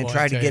broken and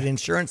tried to get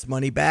insurance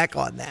money back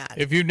on that.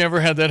 If you've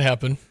never had that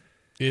happen,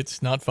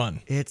 it's not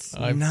fun.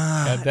 I've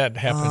not had that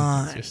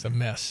happen. It's just a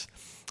mess.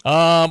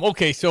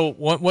 Okay, so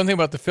one thing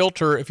about the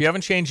filter, if you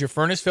haven't changed your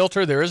furnace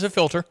filter, there is a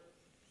filter.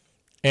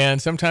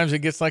 And sometimes it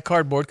gets like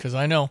cardboard, because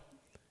I know.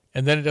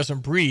 And then it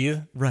doesn't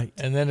breathe. Right.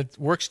 And then it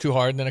works too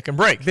hard, and then it can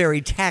break.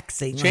 Very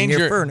taxing on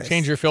your furnace.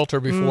 Change your filter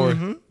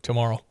before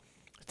tomorrow.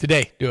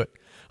 Today, do it.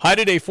 High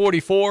today,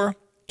 44,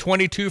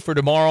 22 for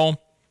tomorrow.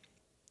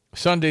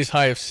 Sunday's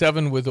high of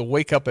 7 with a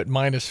wake up at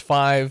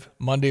 -5.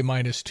 Monday,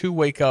 -2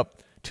 wake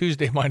up.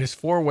 Tuesday,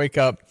 -4 wake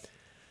up.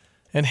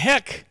 And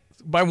heck,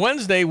 by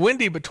Wednesday,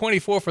 windy, but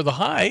 24 for the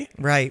high.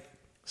 Right.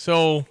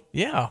 So,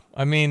 yeah,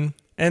 I mean...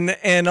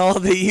 And all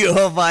the U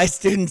of I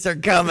students are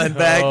coming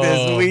back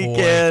this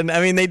weekend. Boy.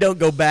 I mean, they don't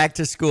go back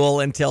to school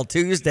until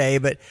Tuesday,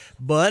 but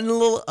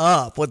bundle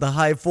up with the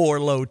high 4,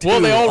 low 2. Well,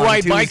 they all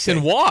ride Tuesday. bikes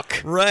and walk.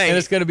 Right. And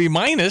it's going to be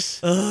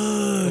minus.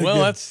 Well,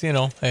 that's,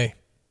 hey.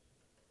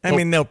 I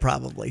mean, they'll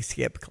probably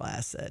skip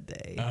class that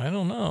day. I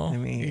don't know. I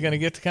mean, you're going to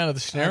get to kind of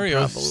the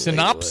scenario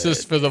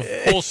synopsis for the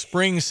full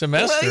spring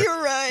semester. Well,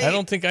 you're right. I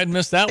don't think I'd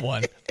miss that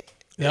one.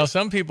 Now,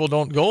 some people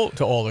don't go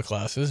to all the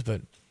classes,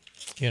 but,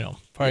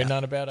 probably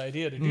not a bad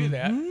idea to do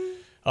that.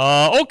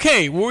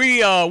 Okay,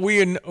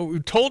 we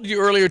told you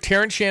earlier,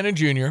 Terrence Shannon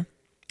Jr.,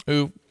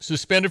 who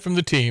suspended from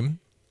the team,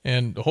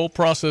 and the whole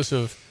process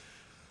of,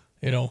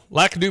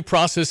 lack of due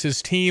process,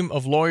 his team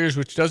of lawyers,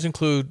 which does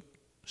include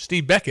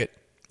Steve Beckett,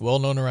 well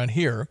known around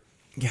here.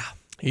 Yeah.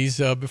 He's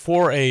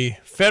before a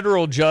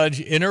federal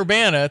judge in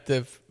Urbana at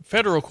the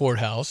federal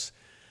courthouse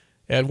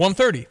at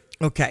 1:30.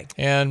 Okay.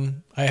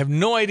 And I have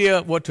no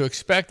idea what to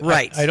expect.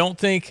 Right. I don't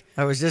think.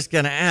 I was just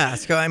going to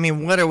ask. I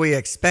mean, what are we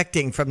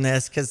expecting from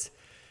this? Because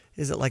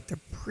is it like the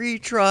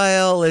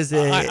pretrial? Is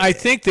it? I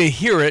think they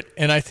hear it,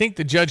 and I think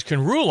the judge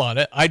can rule on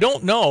it. I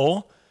don't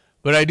know,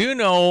 but I do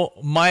know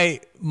my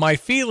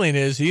feeling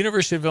is the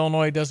University of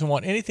Illinois doesn't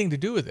want anything to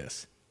do with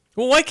this.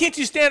 Well, why can't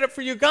you stand up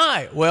for your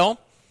guy? Well,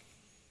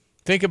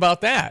 think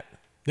about that.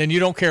 Then you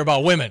don't care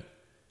about women.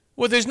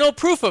 Well, there's no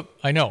proof of.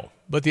 I know,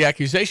 but the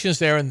accusation is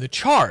there in the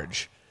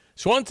charge.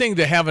 It's one thing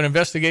to have an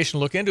investigation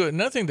look into it,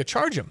 another thing to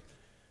charge him.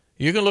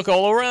 You can look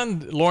all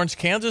around Lawrence,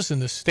 Kansas,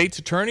 and the state's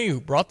attorney who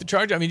brought the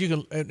charge. I mean, you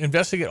can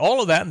investigate all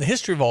of that and the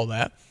history of all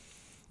that.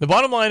 The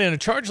bottom line, in a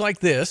charge like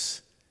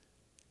this,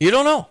 you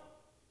don't know.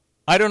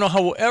 I don't know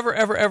how we'll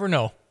ever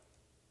know.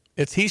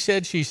 It's he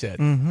said, she said.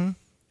 Mm-hmm.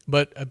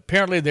 But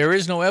apparently there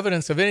is no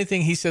evidence of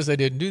anything. He says I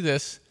didn't do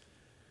this.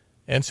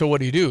 And so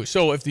what do you do?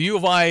 So if the U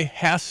of I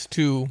has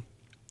to,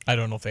 I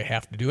don't know if they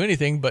have to do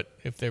anything, but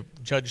if the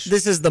judge...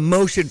 This is the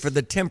motion for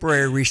the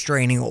temporary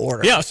restraining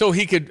order. Yeah, so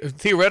he could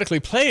theoretically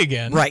play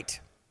again. Right.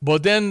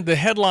 But then the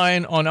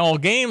headline on all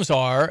games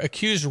are,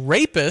 accused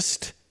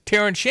rapist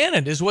Terrence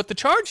Shannon is what the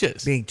charge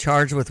is. Being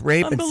charged with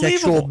rape and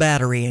sexual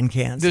battery in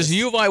Kansas. Does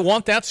U of I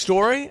want that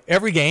story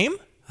every game?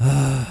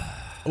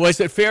 Well, is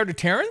it fair to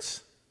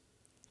Terrence?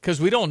 Because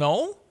we don't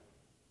know.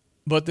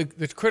 But the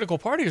critical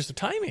part here is the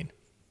timing.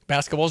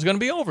 Basketball is going to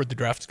be over. The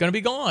draft is going to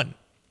be gone.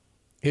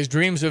 His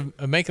dreams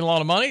of making a lot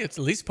of money, it's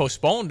at least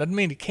postponed. Doesn't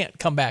mean he can't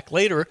come back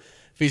later.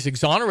 If he's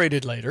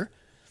exonerated later,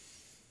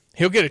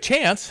 he'll get a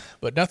chance,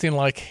 but nothing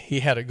like he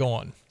had it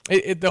going.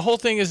 The whole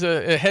thing is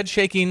a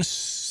head-shaking,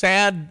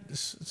 sad,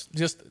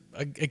 just,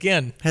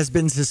 again. Has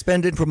been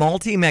suspended from all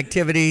team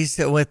activities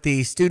with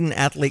the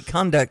student-athlete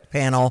conduct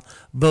panel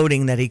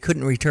voting that he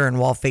couldn't return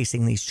while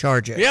facing these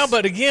charges. Yeah,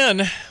 but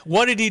again,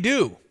 what did he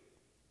do?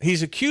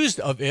 He's accused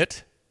of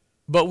it,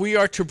 but we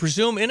are to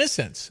presume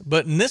innocence.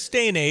 But in this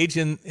day and age,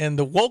 and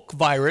the woke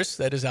virus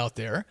that is out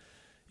there,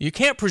 you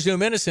can't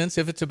presume innocence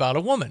if it's about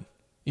a woman.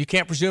 You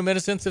can't presume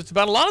innocence if it's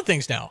about a lot of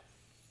things now.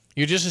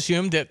 You just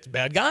assume that it's a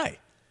bad guy.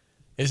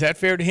 Is that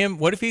fair to him?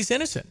 What if he's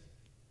innocent?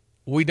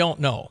 We don't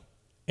know.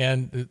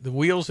 And the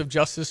wheels of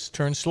justice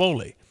turn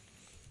slowly.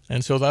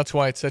 And so that's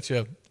why it's such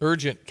an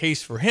urgent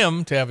case for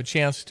him to have a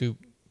chance to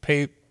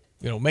pay,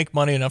 make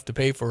money enough to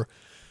pay for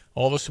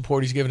all the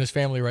support he's given his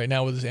family right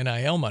now with his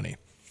NIL money.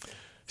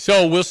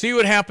 So we'll see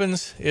what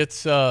happens.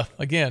 It's,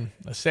 again,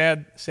 a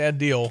sad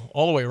deal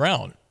all the way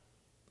around.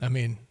 I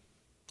mean,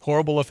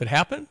 horrible if it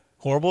happened,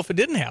 horrible if it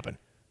didn't happen.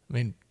 I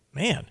mean,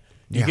 man,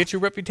 do you get your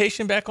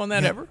reputation back on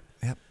that ever?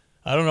 Yep.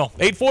 I don't know.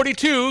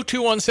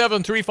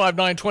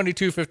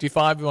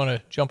 842-217-359-2255. If you want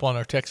to jump on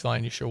our text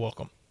line, you're sure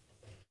welcome.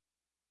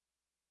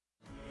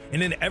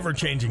 In an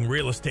ever-changing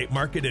real estate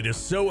market, it is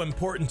so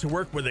important to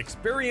work with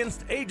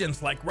experienced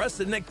agents like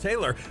Russ and Nick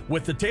Taylor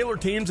with the Taylor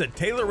teams at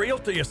Taylor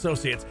Realty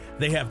Associates.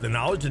 They have the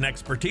knowledge and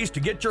expertise to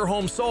get your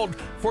home sold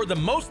for the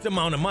most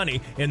amount of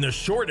money in the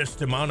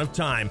shortest amount of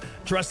time.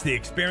 Trust the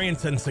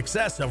experience and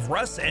success of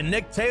Russ and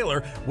Nick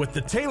Taylor with the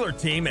Taylor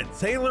team at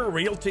Taylor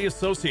Realty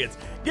Associates.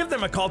 Give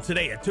them a call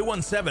today at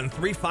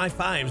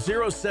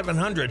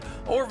 217-355-0700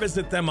 or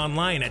visit them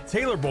online at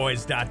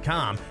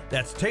taylorboys.com.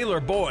 That's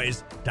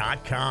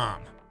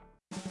taylorboys.com.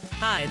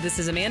 Hi, this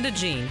is Amanda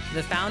Jean,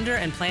 the founder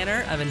and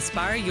planner of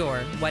Inspire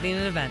Your Wedding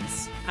and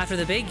Events. After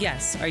the big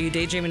yes, are you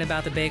daydreaming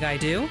about the big I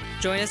do?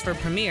 Join us for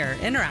premier,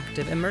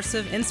 interactive,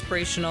 immersive,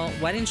 inspirational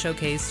wedding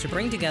showcase to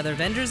bring together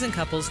vendors and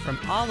couples from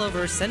all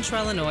over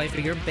Central Illinois for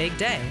your big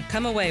day.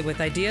 Come away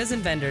with ideas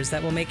and vendors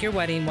that will make your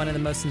wedding one of the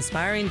most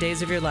inspiring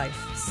days of your life.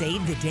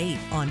 Save the date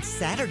on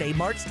Saturday,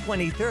 March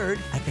 23rd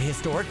at the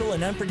historical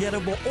and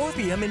unforgettable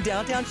Orpheum in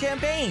downtown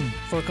Champaign.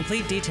 For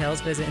complete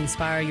details, visit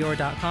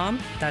inspireyour.com.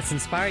 That's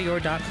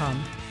inspireyour.com.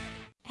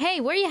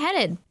 Hey, where are you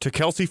headed? To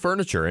Kelsey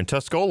Furniture in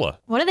Tuscola.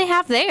 What do they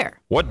have there?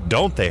 What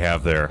don't they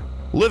have there?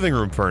 Living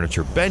room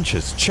furniture,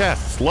 benches,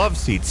 chests, love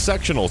seats,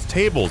 sectionals,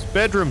 tables,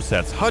 bedroom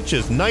sets,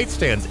 hutches,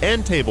 nightstands,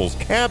 end tables,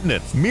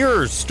 cabinets,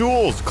 mirrors,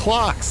 stools,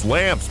 clocks,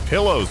 lamps,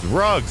 pillows,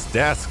 rugs,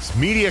 desks,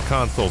 media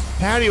consoles,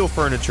 patio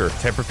furniture,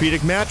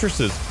 Tempur-Pedic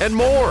mattresses, and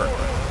more.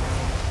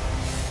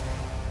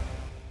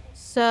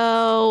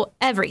 So,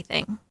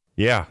 everything.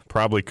 Yeah,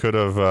 probably could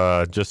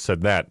have just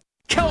said that.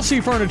 Kelsey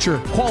Furniture,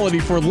 quality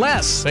for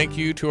less. Thank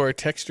you to our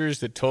texters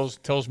that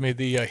tells me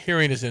the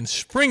hearing is in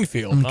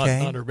Springfield,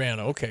 not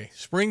Urbana. Okay,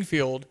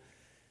 Springfield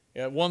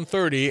at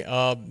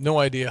 1:30. No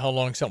idea how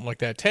long something like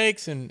that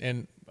takes,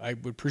 and I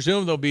would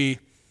presume there'll be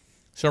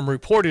some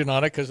reporting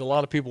on it because a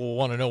lot of people will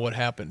want to know what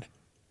happened.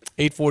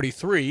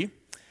 8:43.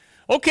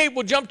 Okay,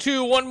 we'll jump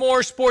to one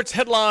more sports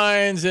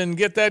headlines and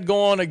get that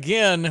going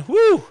again.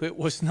 Woo, it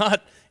was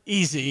not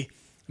easy.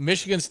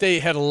 Michigan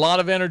State had a lot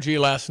of energy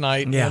last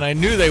night, and I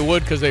knew they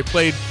would because they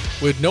played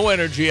with no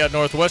energy at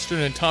Northwestern,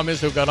 and Tom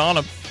Izzo got on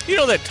them. You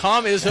know that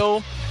Tom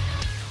Izzo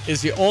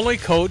is the only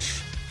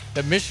coach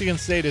that Michigan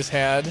State has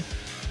had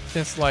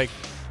since,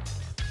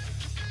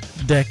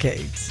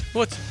 decades.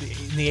 What's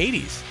in the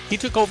 80s? He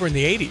took over in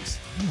the 80s.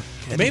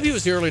 Maybe it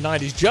was the early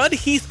 90s. Judd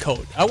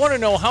Heathcote. I want to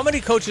know how many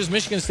coaches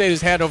Michigan State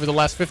has had over the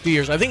last 50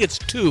 years. I think it's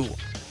 2.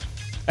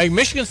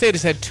 Michigan State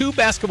has had 2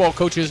 basketball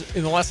coaches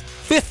in the last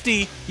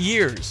 50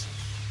 years.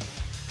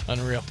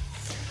 Unreal.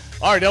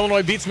 All right,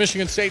 Illinois beats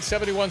Michigan State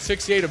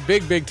 71-68, a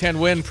big Big Ten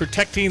win,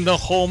 protecting the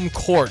home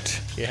court.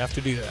 You have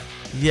to do that.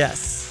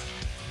 Yes.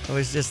 I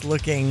was just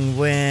looking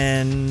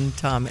when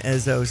Tom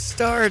Izzo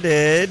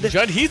started.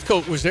 Judd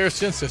Heathcote was there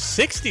since the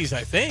 60s,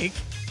 I think.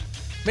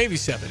 Maybe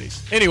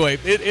 70s. Anyway,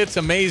 it's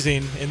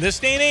amazing in this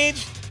day and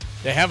age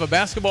to have a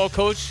basketball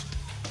coach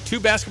 2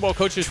 basketball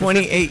coaches.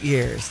 28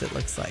 years, it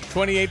looks like.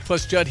 28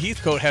 plus Judd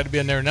Heathcote had to be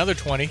in there another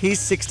 20.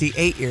 He's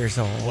 68 years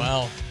old.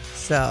 Wow.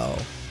 So,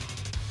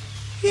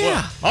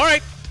 yeah. Well, all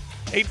right.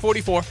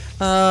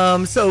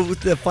 8:44. So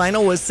the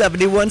final was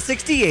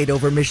 71-68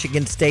 over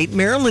Michigan State.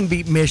 Maryland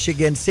beat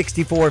Michigan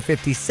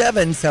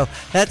 64-57. So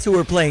that's who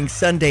we're playing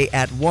Sunday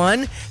at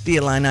 1. The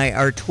Illini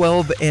are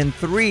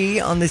 12-3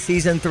 on the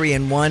season,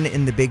 3-1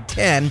 in the Big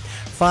Ten.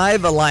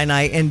 5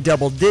 Illini in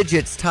double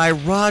digits. Ty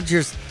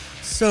Rodgers,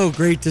 so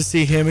great to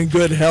see him in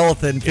good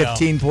health, and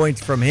 15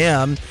 points from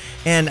him.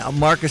 And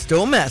Marcus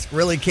Domask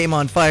really came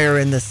on fire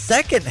in the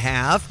second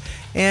half.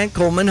 And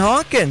Coleman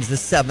Hawkins, the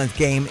 7th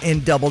game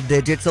in double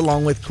digits,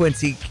 along with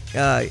Quincy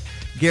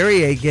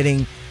Guerrier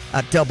getting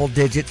double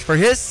digits for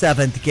his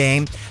 7th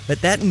game. But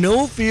that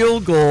no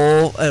field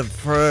goal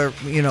for,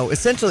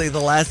 essentially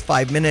the last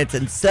 5 minutes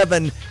and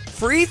 7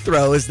 free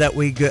throws that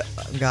we got.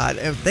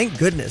 And thank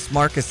goodness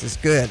Marcus is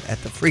good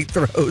at the free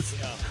throws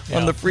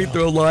on the free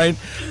throw line.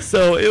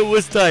 So it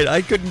was tight.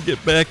 I couldn't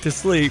get back to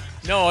sleep.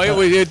 No,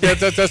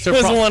 that's the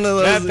problem. One of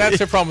those. That's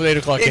the problem with 8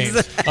 o'clock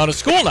games on a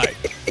school night.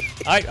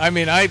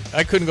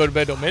 I couldn't go to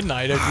bed till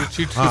midnight. I was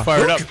too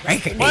fired up. By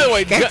the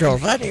way,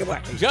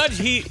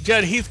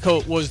 Judd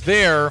Heathcote was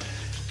there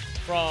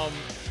from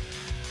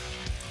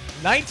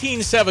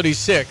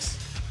 1976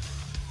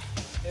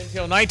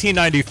 until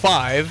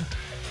 1995.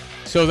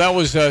 So that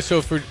was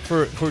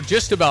for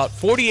just about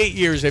 48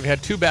 years they've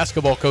had 2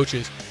 basketball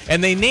coaches,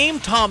 and they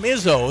named Tom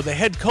Izzo the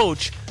head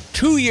coach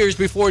 2 years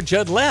before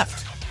Judd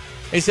left.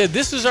 They said,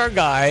 this is our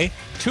guy.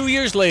 2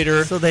 years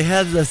later. So they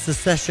had the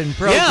succession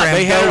program Yeah,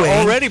 they had going. it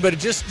already, but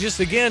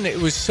just again, it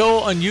was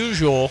so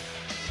unusual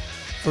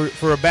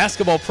for a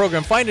basketball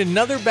program. Find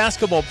another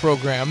basketball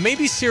program,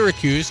 maybe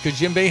Syracuse, because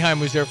Jim Boeheim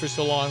was there for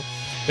so long,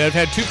 that have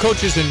had 2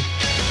 coaches in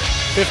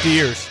 50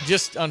 years.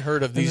 Just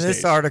unheard of these days.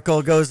 This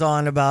article goes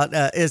on about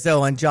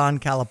Izzo and John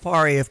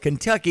Calipari of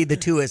Kentucky, the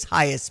 2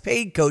 highest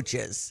paid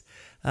coaches.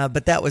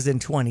 But that was in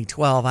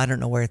 2012. I don't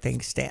know where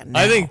things stand now.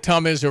 I think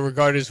Tom Izzo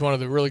regarded as one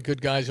of the really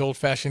good guys,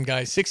 old-fashioned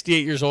guys.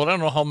 68 years old. I don't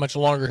know how much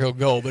longer he'll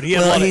go, but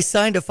he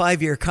signed a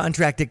 5-year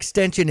contract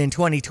extension in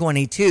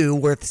 2022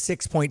 worth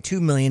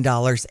 $6.2 million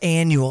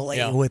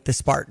annually with the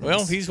Spartans.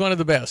 Well, he's one of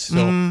the best,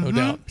 so no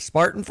doubt.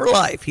 Spartan for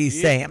life,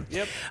 he's saying.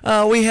 Yep.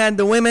 We had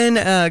the women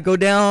go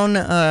down,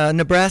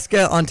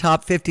 Nebraska on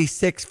top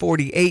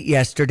 56-48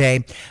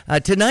 yesterday.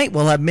 Tonight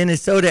we'll have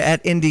Minnesota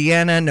at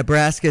Indiana.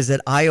 Nebraska's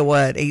at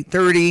Iowa at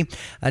 8:30.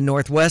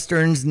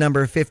 Northwestern's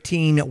number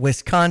 15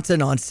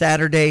 Wisconsin on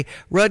Saturday.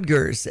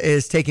 Rutgers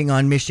is taking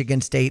on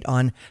Michigan State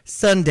on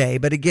Sunday.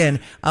 But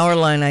again, our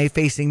Illini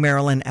facing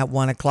Maryland at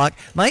 1 o'clock.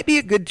 Might be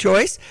a good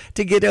choice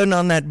to get in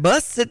on that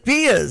bus at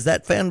Pia's.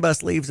 That fan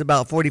bus leaves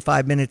about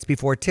 45 minutes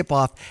before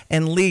tip-off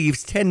and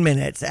leaves 10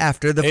 minutes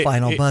after the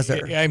final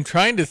buzzer. I'm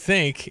trying to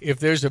think if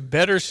there's a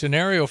better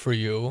scenario for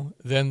you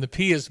than the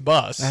Pia's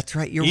bus. That's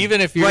right. Even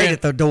if you're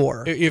at the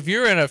door. If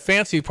you're in a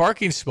fancy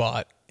parking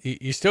spot,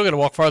 you still got to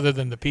walk farther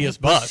than the Pia's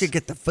bus. You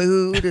get the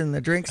food and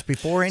the drinks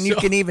before, and you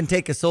can even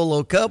take a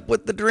solo cup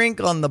with the drink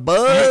on the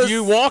bus.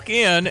 You walk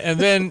in, and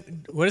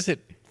then,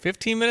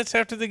 15 minutes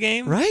after the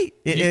game? Right.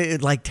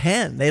 Like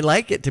 10. They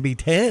like it to be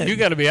 10. You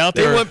got to be out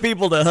there. They want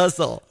people to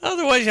hustle.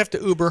 Otherwise, you have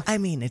to Uber. I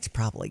mean, it's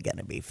probably going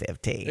to be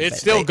 15. It's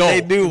still go. They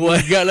do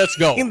what? Yeah, let's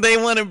go. They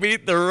want to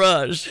beat the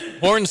rush.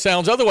 Horn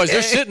sounds. Otherwise,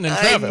 they're sitting in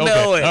traffic. I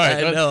know it. All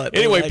right. I know it.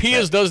 Anyway, like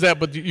Pia's does that,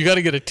 but you got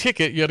to get a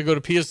ticket. You got to go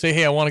to Pia's, say,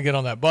 hey, I want to get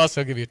on that bus.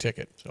 I'll give you a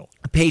ticket. So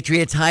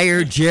Patriots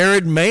hire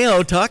Jared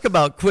Mayo. Talk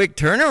about quick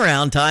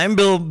turnaround time.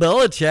 Bill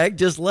Belichick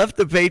just left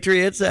the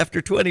Patriots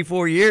after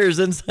 24 years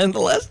in the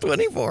last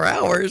 24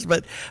 hours,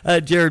 but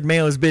Jared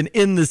Mayo has been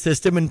in the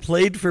system and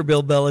played for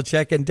Bill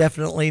Belichick and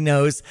definitely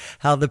knows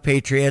how the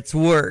Patriots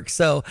work.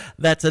 So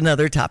that's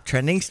another top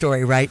trending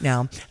story right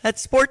now.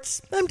 That's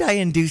sports. I'm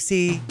Diane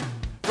Ducey.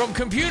 From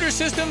computer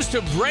systems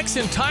to brakes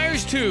and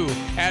tires too,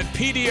 at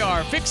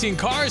PDR, fixing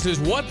cars is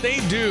what they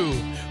do.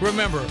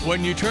 Remember,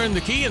 when you turn the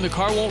key and the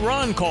car won't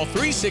run, call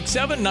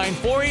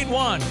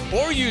 367-9481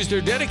 or use their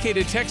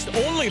dedicated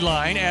text-only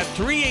line at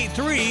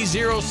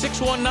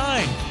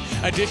 383-0619.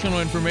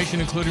 Additional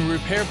information, including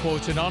repair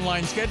quotes and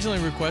online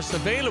scheduling requests,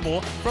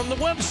 available from the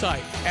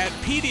website at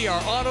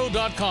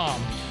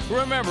pdrauto.com.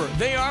 Remember,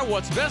 they are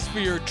what's best for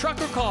your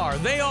truck or car.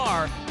 They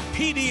are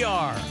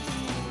PDR.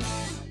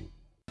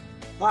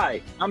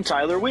 Hi, I'm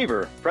Tyler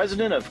Weaver,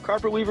 president of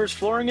Carpet Weavers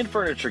Flooring and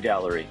Furniture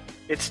Gallery.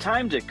 It's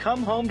time to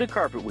come home to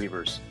Carpet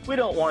Weavers. We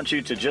don't want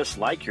you to just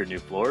like your new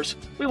floors.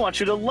 We want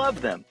you to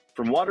love them.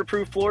 From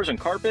waterproof floors and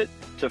carpet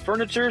to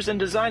furnitures and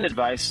design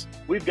advice,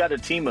 we've got a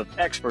team of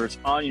experts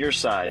on your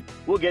side.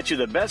 We'll get you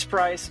the best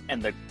price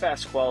and the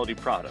best quality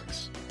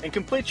products. And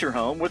complete your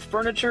home with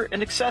furniture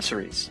and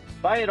accessories.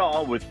 Buy it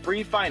all with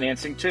free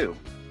financing too.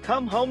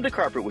 Come home to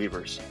Carpet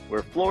Weavers,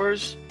 where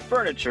floors,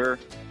 furniture,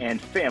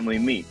 and family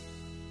meet.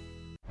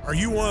 Are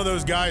you one of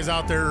those guys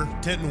out there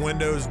tinting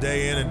windows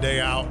day in and day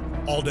out,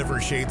 all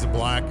different shades of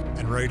black,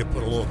 and ready to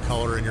put a little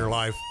color in your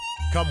life?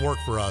 Come work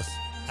for us.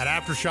 At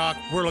Aftershock,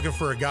 we're looking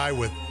for a guy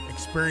with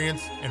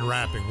experience in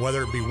wrapping,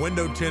 whether it be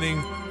window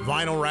tinting,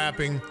 vinyl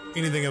wrapping,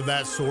 anything of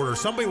that sort, or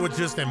somebody with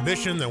just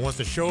ambition that wants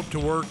to show up to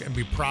work and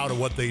be proud of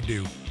what they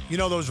do. You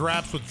know those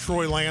wraps with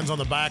Troy Lands on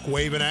the back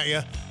waving at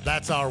you?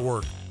 That's our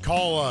work.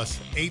 Call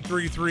us,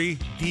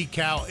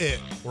 833-DECAL-IT,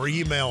 or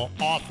email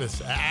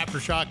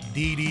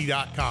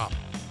office@aftershockdd.com.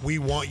 We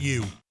want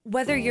you.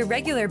 Whether your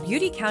regular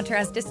beauty counter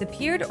has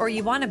disappeared or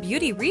you want a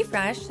beauty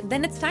refresh,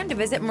 then it's time to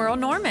visit Merle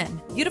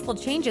Norman. Beautiful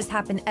changes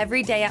happen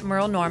every day at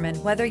Merle Norman.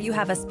 Whether you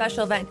have a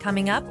special event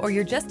coming up or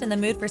you're just in the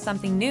mood for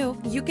something new,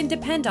 you can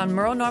depend on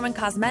Merle Norman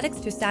Cosmetics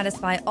to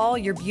satisfy all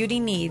your beauty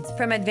needs.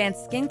 From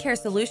advanced skincare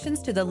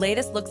solutions to the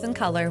latest looks and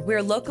color,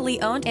 we're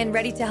locally owned and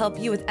ready to help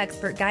you with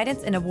expert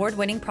guidance and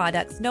award-winning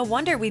products. No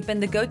wonder we've been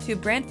the go-to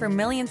brand for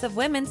millions of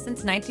women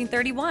since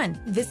 1931.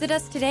 Visit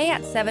us today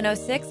at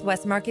 706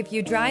 West Market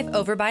View Drive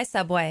over by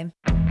Subway.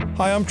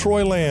 Hi, I'm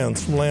Troy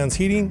Lands from Lands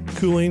Heating,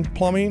 Cooling,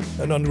 Plumbing,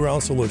 and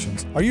Underground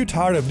Solutions. Are you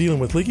tired of dealing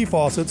with leaky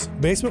faucets,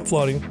 basement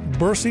flooding,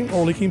 bursting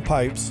or leaking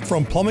pipes?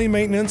 From plumbing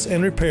maintenance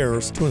and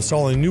repairs to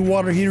installing new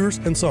water heaters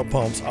and sump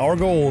pumps, our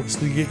goal is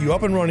to get you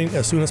up and running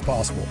as soon as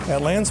possible.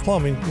 At Lands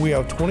Plumbing, we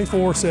have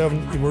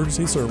 24/7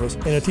 emergency service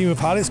and a team of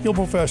highly skilled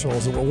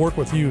professionals that will work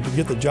with you to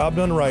get the job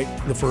done right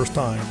the first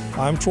time.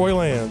 I'm Troy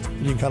Lands.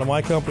 You can count on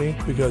my company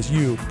because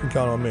you can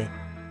count on me.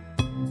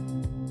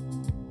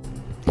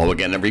 Hello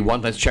again,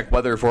 everyone. Let's check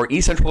weather for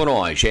East Central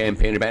Illinois,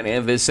 Champaign-Urbana,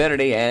 and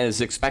vicinity. As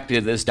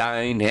expected, this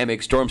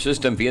dynamic storm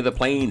system via the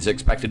plains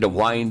expected to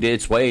wind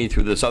its way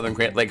through the southern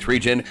Great Lakes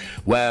region.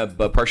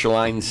 Web pressure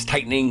lines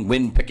tightening,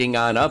 wind picking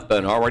on up,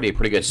 and already a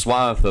pretty good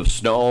swath of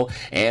snow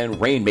and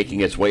rain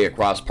making its way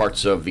across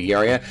parts of the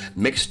area.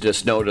 Mixed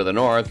snow to the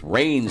north.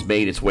 Rain's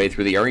made its way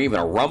through the area. Even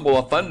a rumble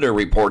of thunder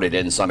reported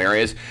in some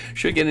areas.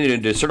 Should get into a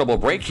discernible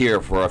break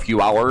here for a few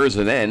hours,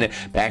 and then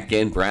back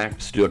in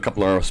perhaps to a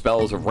couple of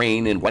spells of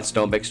rain in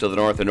Whetstone mixed to the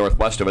north and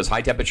northwest of us.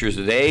 High temperatures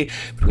today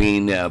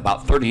between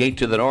about 38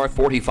 to the north,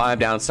 45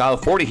 down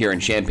south, 40 here in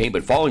Champaign,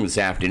 but falling this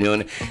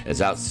afternoon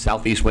as out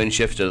southeast wind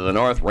shifts to the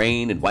north,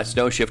 rain and wet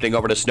snow shifting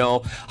over to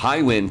snow.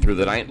 High wind through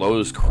the night,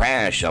 lows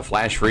crash, a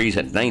flash freeze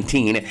at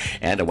 19,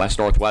 and a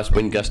west-northwest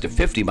wind gust to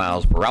 50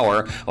 miles per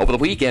hour. Over the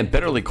weekend,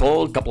 bitterly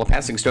cold, couple of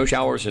passing snow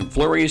showers and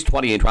flurries,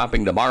 20 and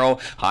dropping tomorrow.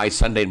 High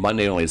Sunday and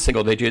Monday only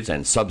single digits,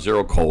 and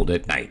sub-zero cold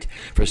at night.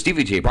 For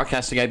Stevie Jay,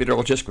 broadcasting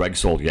meteorologist Greg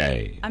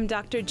Soulje. I'm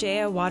Dr.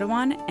 Jaya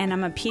Wadawan, and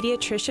I'm a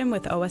pediatrician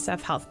with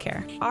OSF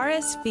Healthcare.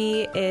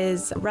 RSV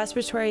is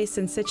respiratory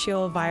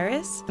syncytial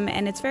virus,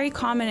 and it's very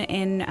common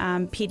in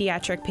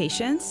pediatric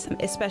patients,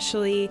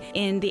 especially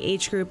in the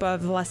age group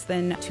of less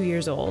than 2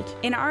 years old.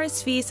 In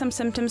RSV, some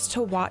symptoms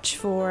to watch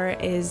for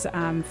is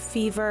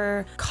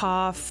fever,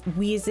 cough,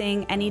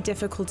 wheezing, any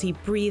difficulty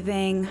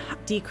breathing,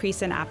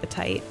 decrease in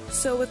appetite.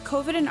 So with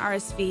COVID and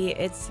RSV,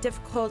 it's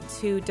difficult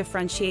to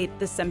differentiate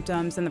the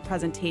symptoms and the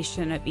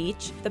presentation of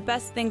each. The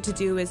best thing to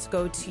do is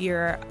go to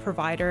your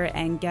provider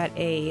and get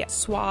a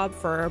swab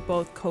for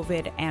both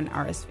COVID and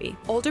RSV.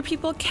 Older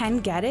people can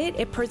get it.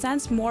 It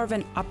presents more of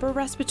an upper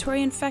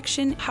respiratory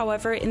infection.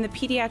 However, in the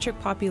pediatric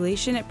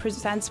population, it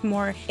presents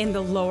more in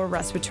the lower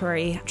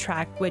respiratory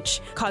tract,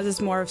 which causes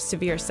more of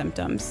severe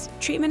symptoms.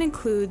 Treatment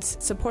includes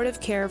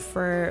supportive care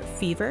for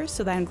fever,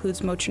 so that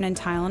includes Motrin and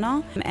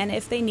Tylenol. And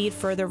if they need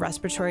further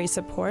respiratory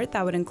support,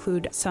 that would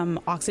include some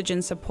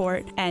oxygen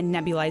support and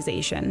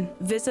nebulization.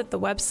 Visit the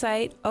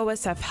website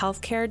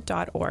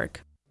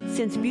osfhealthcare.org.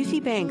 Since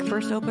Busey Bank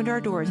first opened our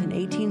doors in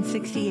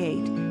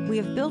 1868, we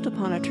have built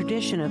upon a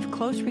tradition of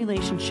close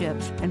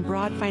relationships and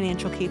broad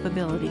financial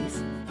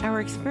capabilities.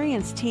 Our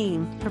experienced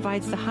team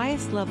provides the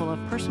highest level of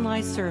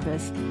personalized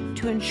service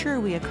to ensure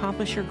we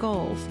accomplish your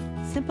goals,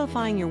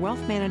 simplifying your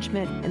wealth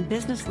management and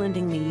business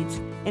lending needs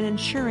and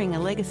ensuring a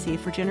legacy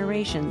for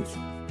generations.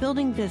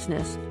 Building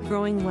business,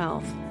 growing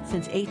wealth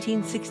since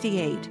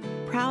 1868.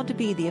 Proud to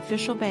be the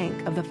official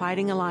bank of the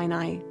Fighting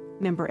Illini.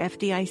 Member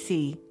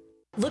FDIC.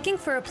 Looking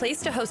for a place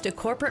to host a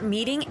corporate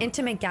meeting,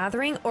 intimate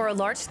gathering, or a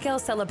large-scale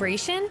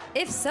celebration?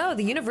 If so,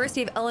 the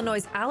University of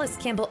Illinois' Alice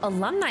Campbell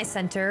Alumni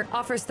Center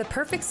offers the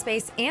perfect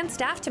space and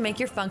staff to make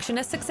your function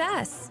a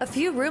success. A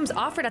few rooms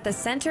offered at the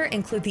center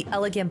include the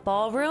Elegant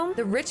Ballroom,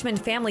 the Richmond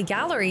Family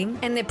Gallery,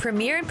 and the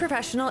Premier and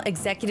Professional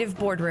Executive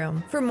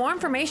Boardroom. For more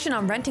information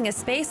on renting a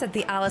space at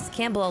the Alice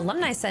Campbell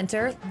Alumni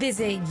Center,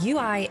 visit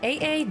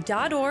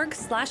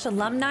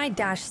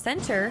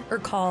uiaa.org/alumni-center or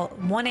call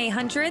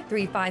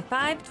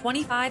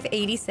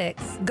 1-800-355-2580.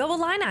 Go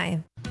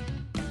Illini!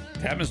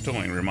 Tapman's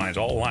Towing reminds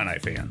all Illini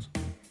fans,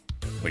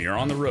 when you're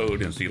on the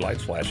road and see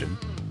lights flashing,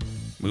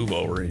 move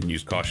over and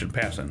use caution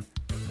passing.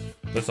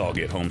 Let's all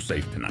get home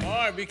safe tonight. All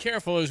right, be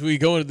careful as we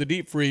go into the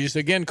deep freeze.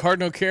 Again,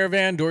 Cardinal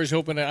Caravan, doors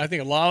open. I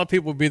think a lot of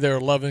people will be there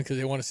at 11 because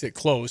they want to sit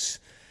close,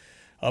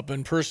 up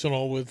and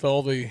personal with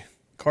all the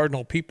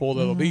Cardinal people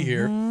that'll be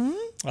here.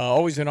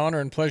 Always an honor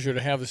and pleasure to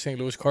have the St.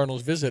 Louis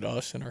Cardinals visit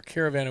us in our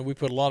caravan, and we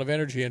put a lot of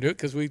energy into it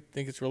because we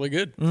think it's really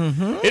good.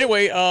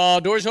 Anyway,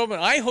 doors open.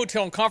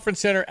 Hotel and Conference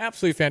Center,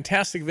 absolutely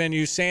fantastic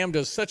venue. Sam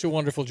does such a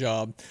wonderful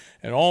job,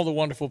 and all the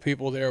wonderful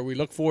people there. We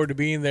look forward to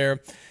being there.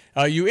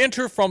 You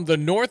enter from the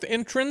north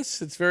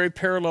entrance. It's very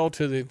parallel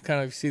to the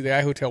kind of, see the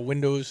iHotel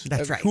windows.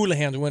 That's right.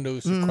 Houlihan's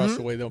windows across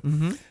the way, though.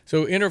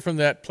 So enter from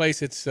that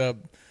place. It's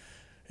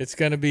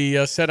going to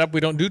be set up. We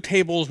don't do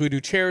tables. We do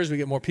chairs. We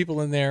get more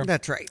people in there.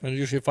 That's right. And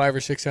usually 500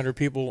 or 600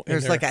 people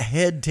There's in there. like a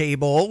head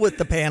table with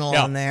the panel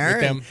on there.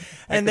 With them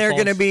and they're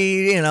going to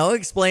be,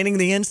 explaining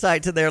the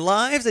insight to their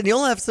lives. And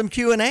you'll have some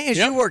Q&A as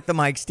you work the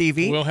mic,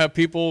 Stevie. We'll have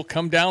people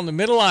come down the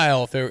middle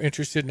aisle if they're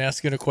interested in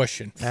asking a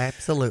question.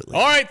 Absolutely.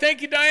 All right.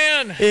 Thank you,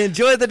 Diane.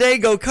 Enjoy the day.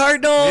 Go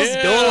Cardinals.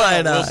 Go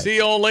Illini. We'll see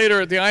you all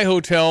later at the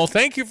iHotel.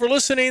 Thank you for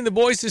listening. The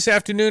boys this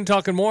afternoon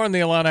talking more on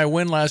the Illini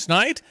win last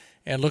night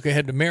and look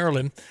ahead to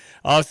Maryland.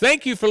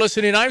 Thank you for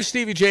listening. I'm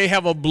Stevie Jay.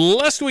 Have a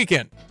blessed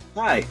weekend.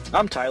 Hi,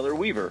 I'm Tyler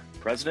Weaver,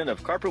 president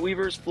of Carpet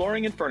Weaver's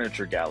Flooring and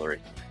Furniture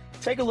Gallery.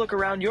 Take a look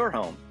around your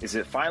home. Is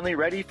it finally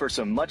ready for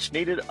some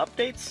much-needed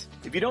updates?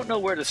 If you don't know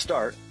where to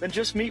start, then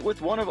just meet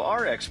with one of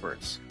our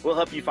experts. We'll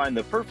help you find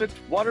the perfect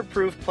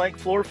waterproof plank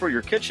floor for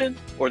your kitchen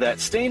or that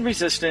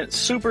stain-resistant,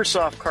 super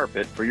soft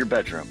carpet for your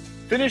bedroom.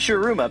 Finish your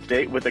room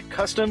update with a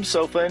custom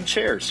sofa and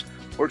chairs,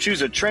 or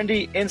choose a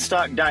trendy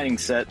in-stock dining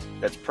set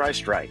that's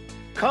priced right.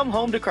 Come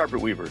home to Carpet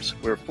Weavers,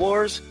 where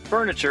floors,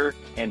 furniture,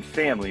 and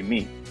family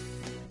meet.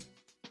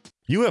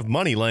 You have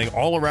money laying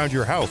all around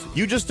your house.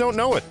 You just don't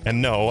know it.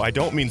 And no, I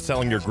don't mean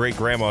selling your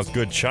great-grandma's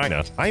good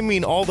china. I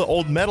mean all the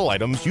old metal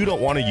items you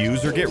don't want to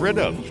use or get rid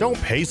of.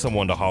 Don't pay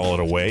someone to haul it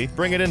away.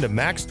 Bring it into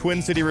Max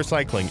Twin City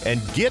Recycling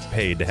and get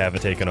paid to have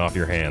it taken off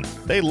your hands.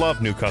 They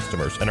love new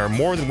customers and are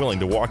more than willing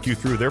to walk you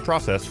through their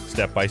process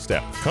step by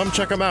step. Come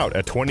check them out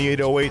at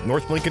 2808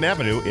 North Lincoln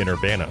Avenue in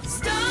Urbana.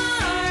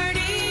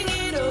 Starting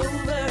it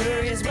over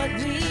is what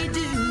we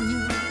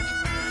do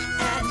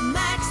at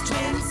Max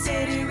Twin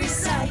City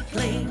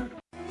Recycling.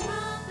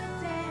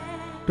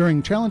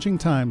 During challenging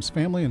times,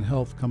 family and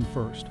health come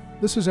first.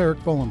 This is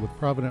Eric Boland with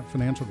Provident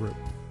Financial Group.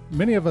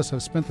 Many of us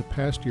have spent the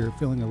past year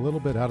feeling a little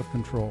bit out of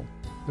control.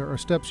 There are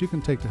steps you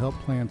can take to help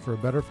plan for a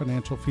better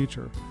financial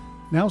future.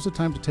 Now's the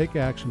time to take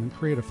action and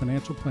create a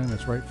financial plan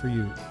that's right for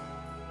you.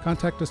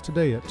 Contact us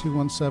today at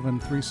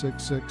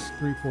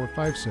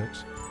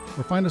 217-366-3456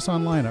 or find us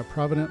online at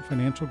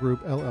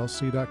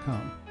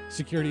providentfinancialgroupllc.com.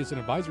 Securities and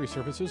advisory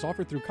services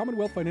offered through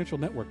Commonwealth Financial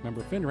Network,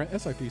 member FINRA,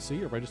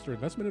 SIPC, a registered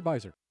investment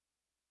advisor.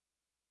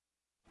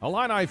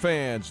 Illini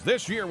fans,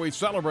 this year we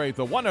celebrate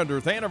the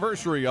 100th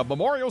anniversary of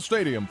Memorial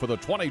Stadium for the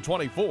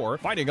 2024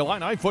 Fighting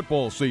Illini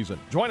football season.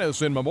 Join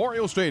us in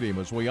Memorial Stadium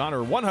as we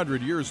honor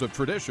 100 years of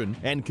tradition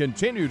and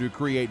continue to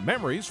create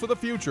memories for the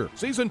future.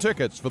 Season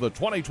tickets for the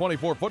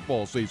 2024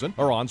 football season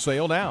are on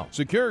sale now.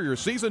 Secure your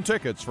season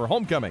tickets for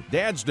Homecoming,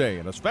 Dad's Day,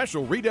 and a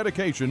special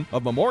rededication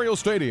of Memorial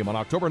Stadium on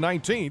October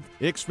 19th.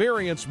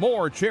 Experience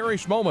more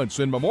cherished moments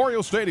in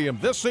Memorial Stadium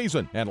this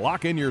season and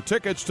lock in your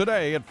tickets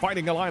today at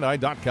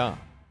fightingillini.com.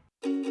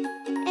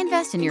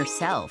 Invest in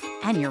yourself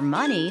and your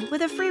money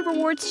with a free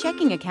rewards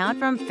checking account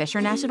from Fisher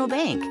National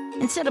Bank.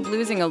 Instead of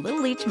losing a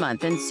little each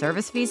month in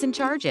service fees and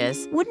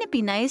charges, wouldn't it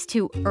be nice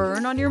to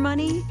earn on your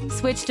money?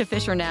 Switch to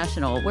Fisher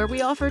National, where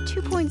we offer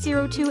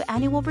 2.02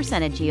 annual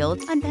percentage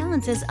yield on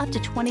balances up to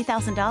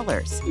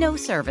 $20,000. No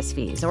service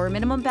fees or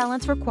minimum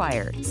balance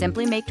required.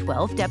 Simply make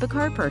 12 debit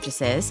card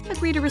purchases,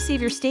 agree to receive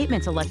your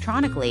statements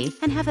electronically,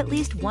 and have at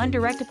least one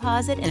direct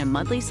deposit in a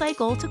monthly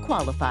cycle to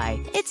qualify.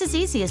 It's as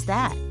easy as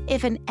that.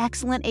 If an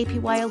excellent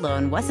APY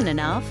alone wasn't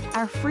enough,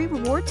 our free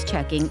rewards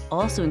checking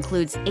also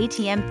includes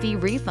ATM fee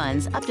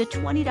refunds up to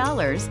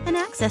 $20 and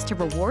access to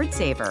Reward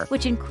Saver,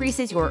 which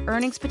increases your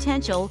earnings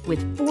potential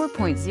with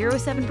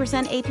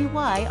 4.07%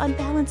 APY on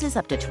balances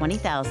up to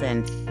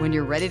 $20,000. When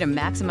you're ready to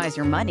maximize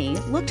your money,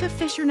 look to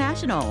Fisher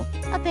National,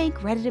 a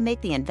bank ready to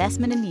make the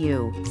investment in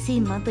you. See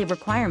monthly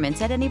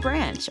requirements at any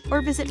branch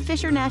or visit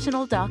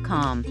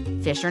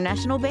fishernational.com. Fisher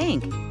National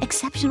Bank.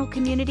 Exceptional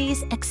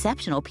communities,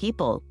 exceptional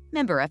people.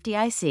 Member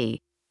FDIC.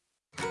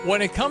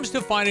 When it comes to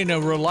finding a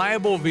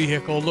reliable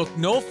vehicle, look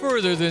no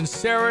further than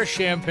Sarah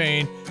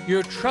Champagne,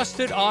 your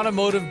trusted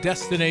automotive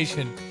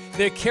destination.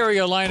 They carry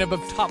a lineup of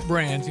top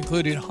brands,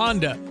 including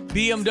Honda,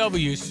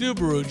 BMW,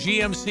 Subaru,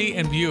 GMC,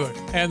 and Buick.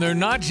 And they're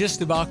not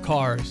just about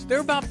cars, they're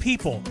about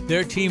people.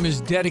 Their team is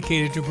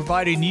dedicated to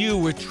providing you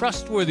with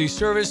trustworthy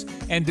service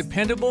and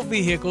dependable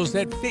vehicles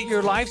that fit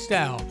your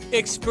lifestyle.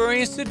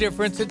 Experience the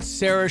difference at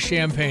Sarah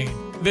Champagne.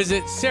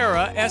 Visit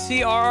Sarah,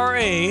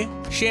 S-E-R-R-A,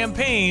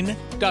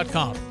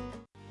 champagne.com.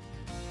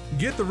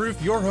 Get the roof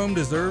your home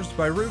deserves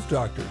by Roof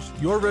Doctors,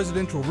 your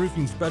residential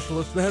roofing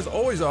specialist that has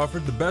always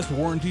offered the best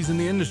warranties in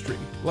the industry,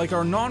 like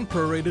our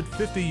non-prorated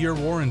 50-year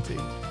warranty.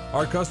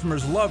 Our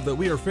customers love that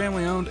we are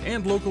family-owned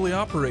and locally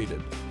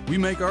operated. We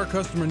make our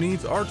customer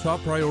needs our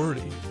top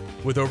priority.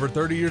 With over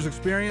 30 years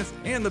experience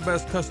and the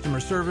best customer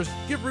service,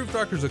 give Roof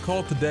Doctors a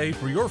call today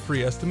for your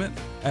free estimate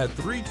at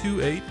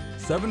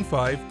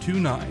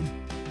 328-7529.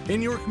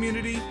 In your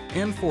community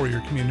and for your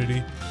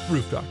community,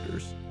 Roof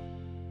Doctors.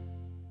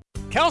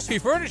 Kelsey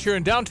Furniture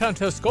in downtown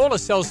Tuscola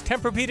sells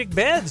Tempur-Pedic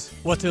beds.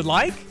 What's it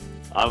like?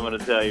 I'm going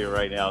to tell you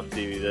right now,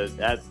 Stevie,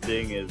 that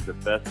thing is the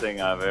best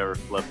thing I've ever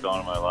slept on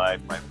in my life.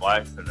 My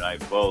wife and I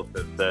both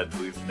have said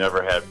we've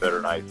never had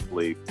better night's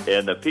sleep.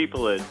 And the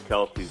people at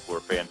Kelsey's were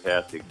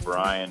fantastic.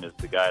 Brian is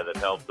the guy that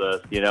helped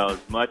us. You know,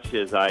 as much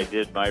as I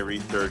did my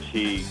research,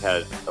 he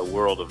has a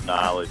world of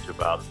knowledge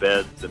about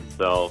beds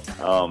themselves.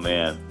 Oh,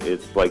 man,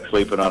 it's like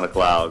sleeping on a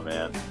cloud,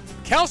 man.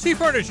 Kelsey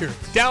Furniture,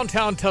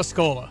 downtown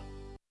Tuscola.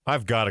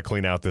 I've got to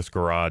clean out this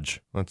garage.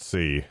 Let's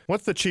see.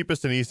 What's the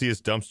cheapest and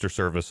easiest dumpster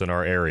service in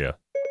our area?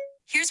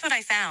 Here's what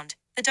I found.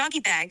 The doggy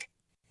bag.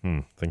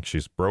 Think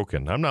she's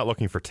broken. I'm not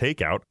looking for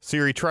takeout.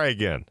 Siri, try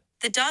again.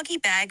 The doggy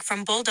bag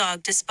from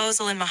Bulldog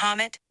Disposal in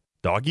Mahomet.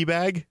 Doggy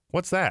bag?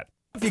 What's that?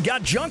 If you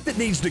got junk that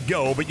needs to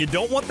go, but you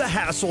don't want the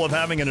hassle of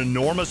having an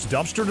enormous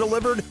dumpster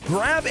delivered,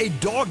 grab a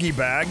doggy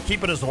bag,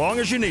 keep it as long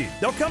as you need.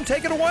 They'll come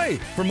take it away.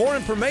 For more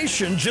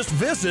information, just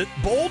visit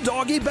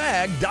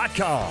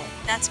bulldoggybag.com.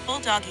 That's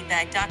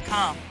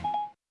bulldoggybag.com.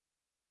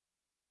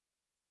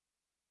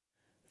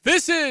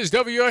 This is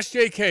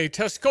WSJK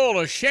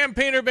Tuscola,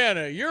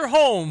 Champaign-Urbana, your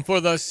home for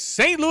the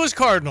St. Louis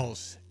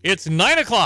Cardinals. It's 9 o'clock.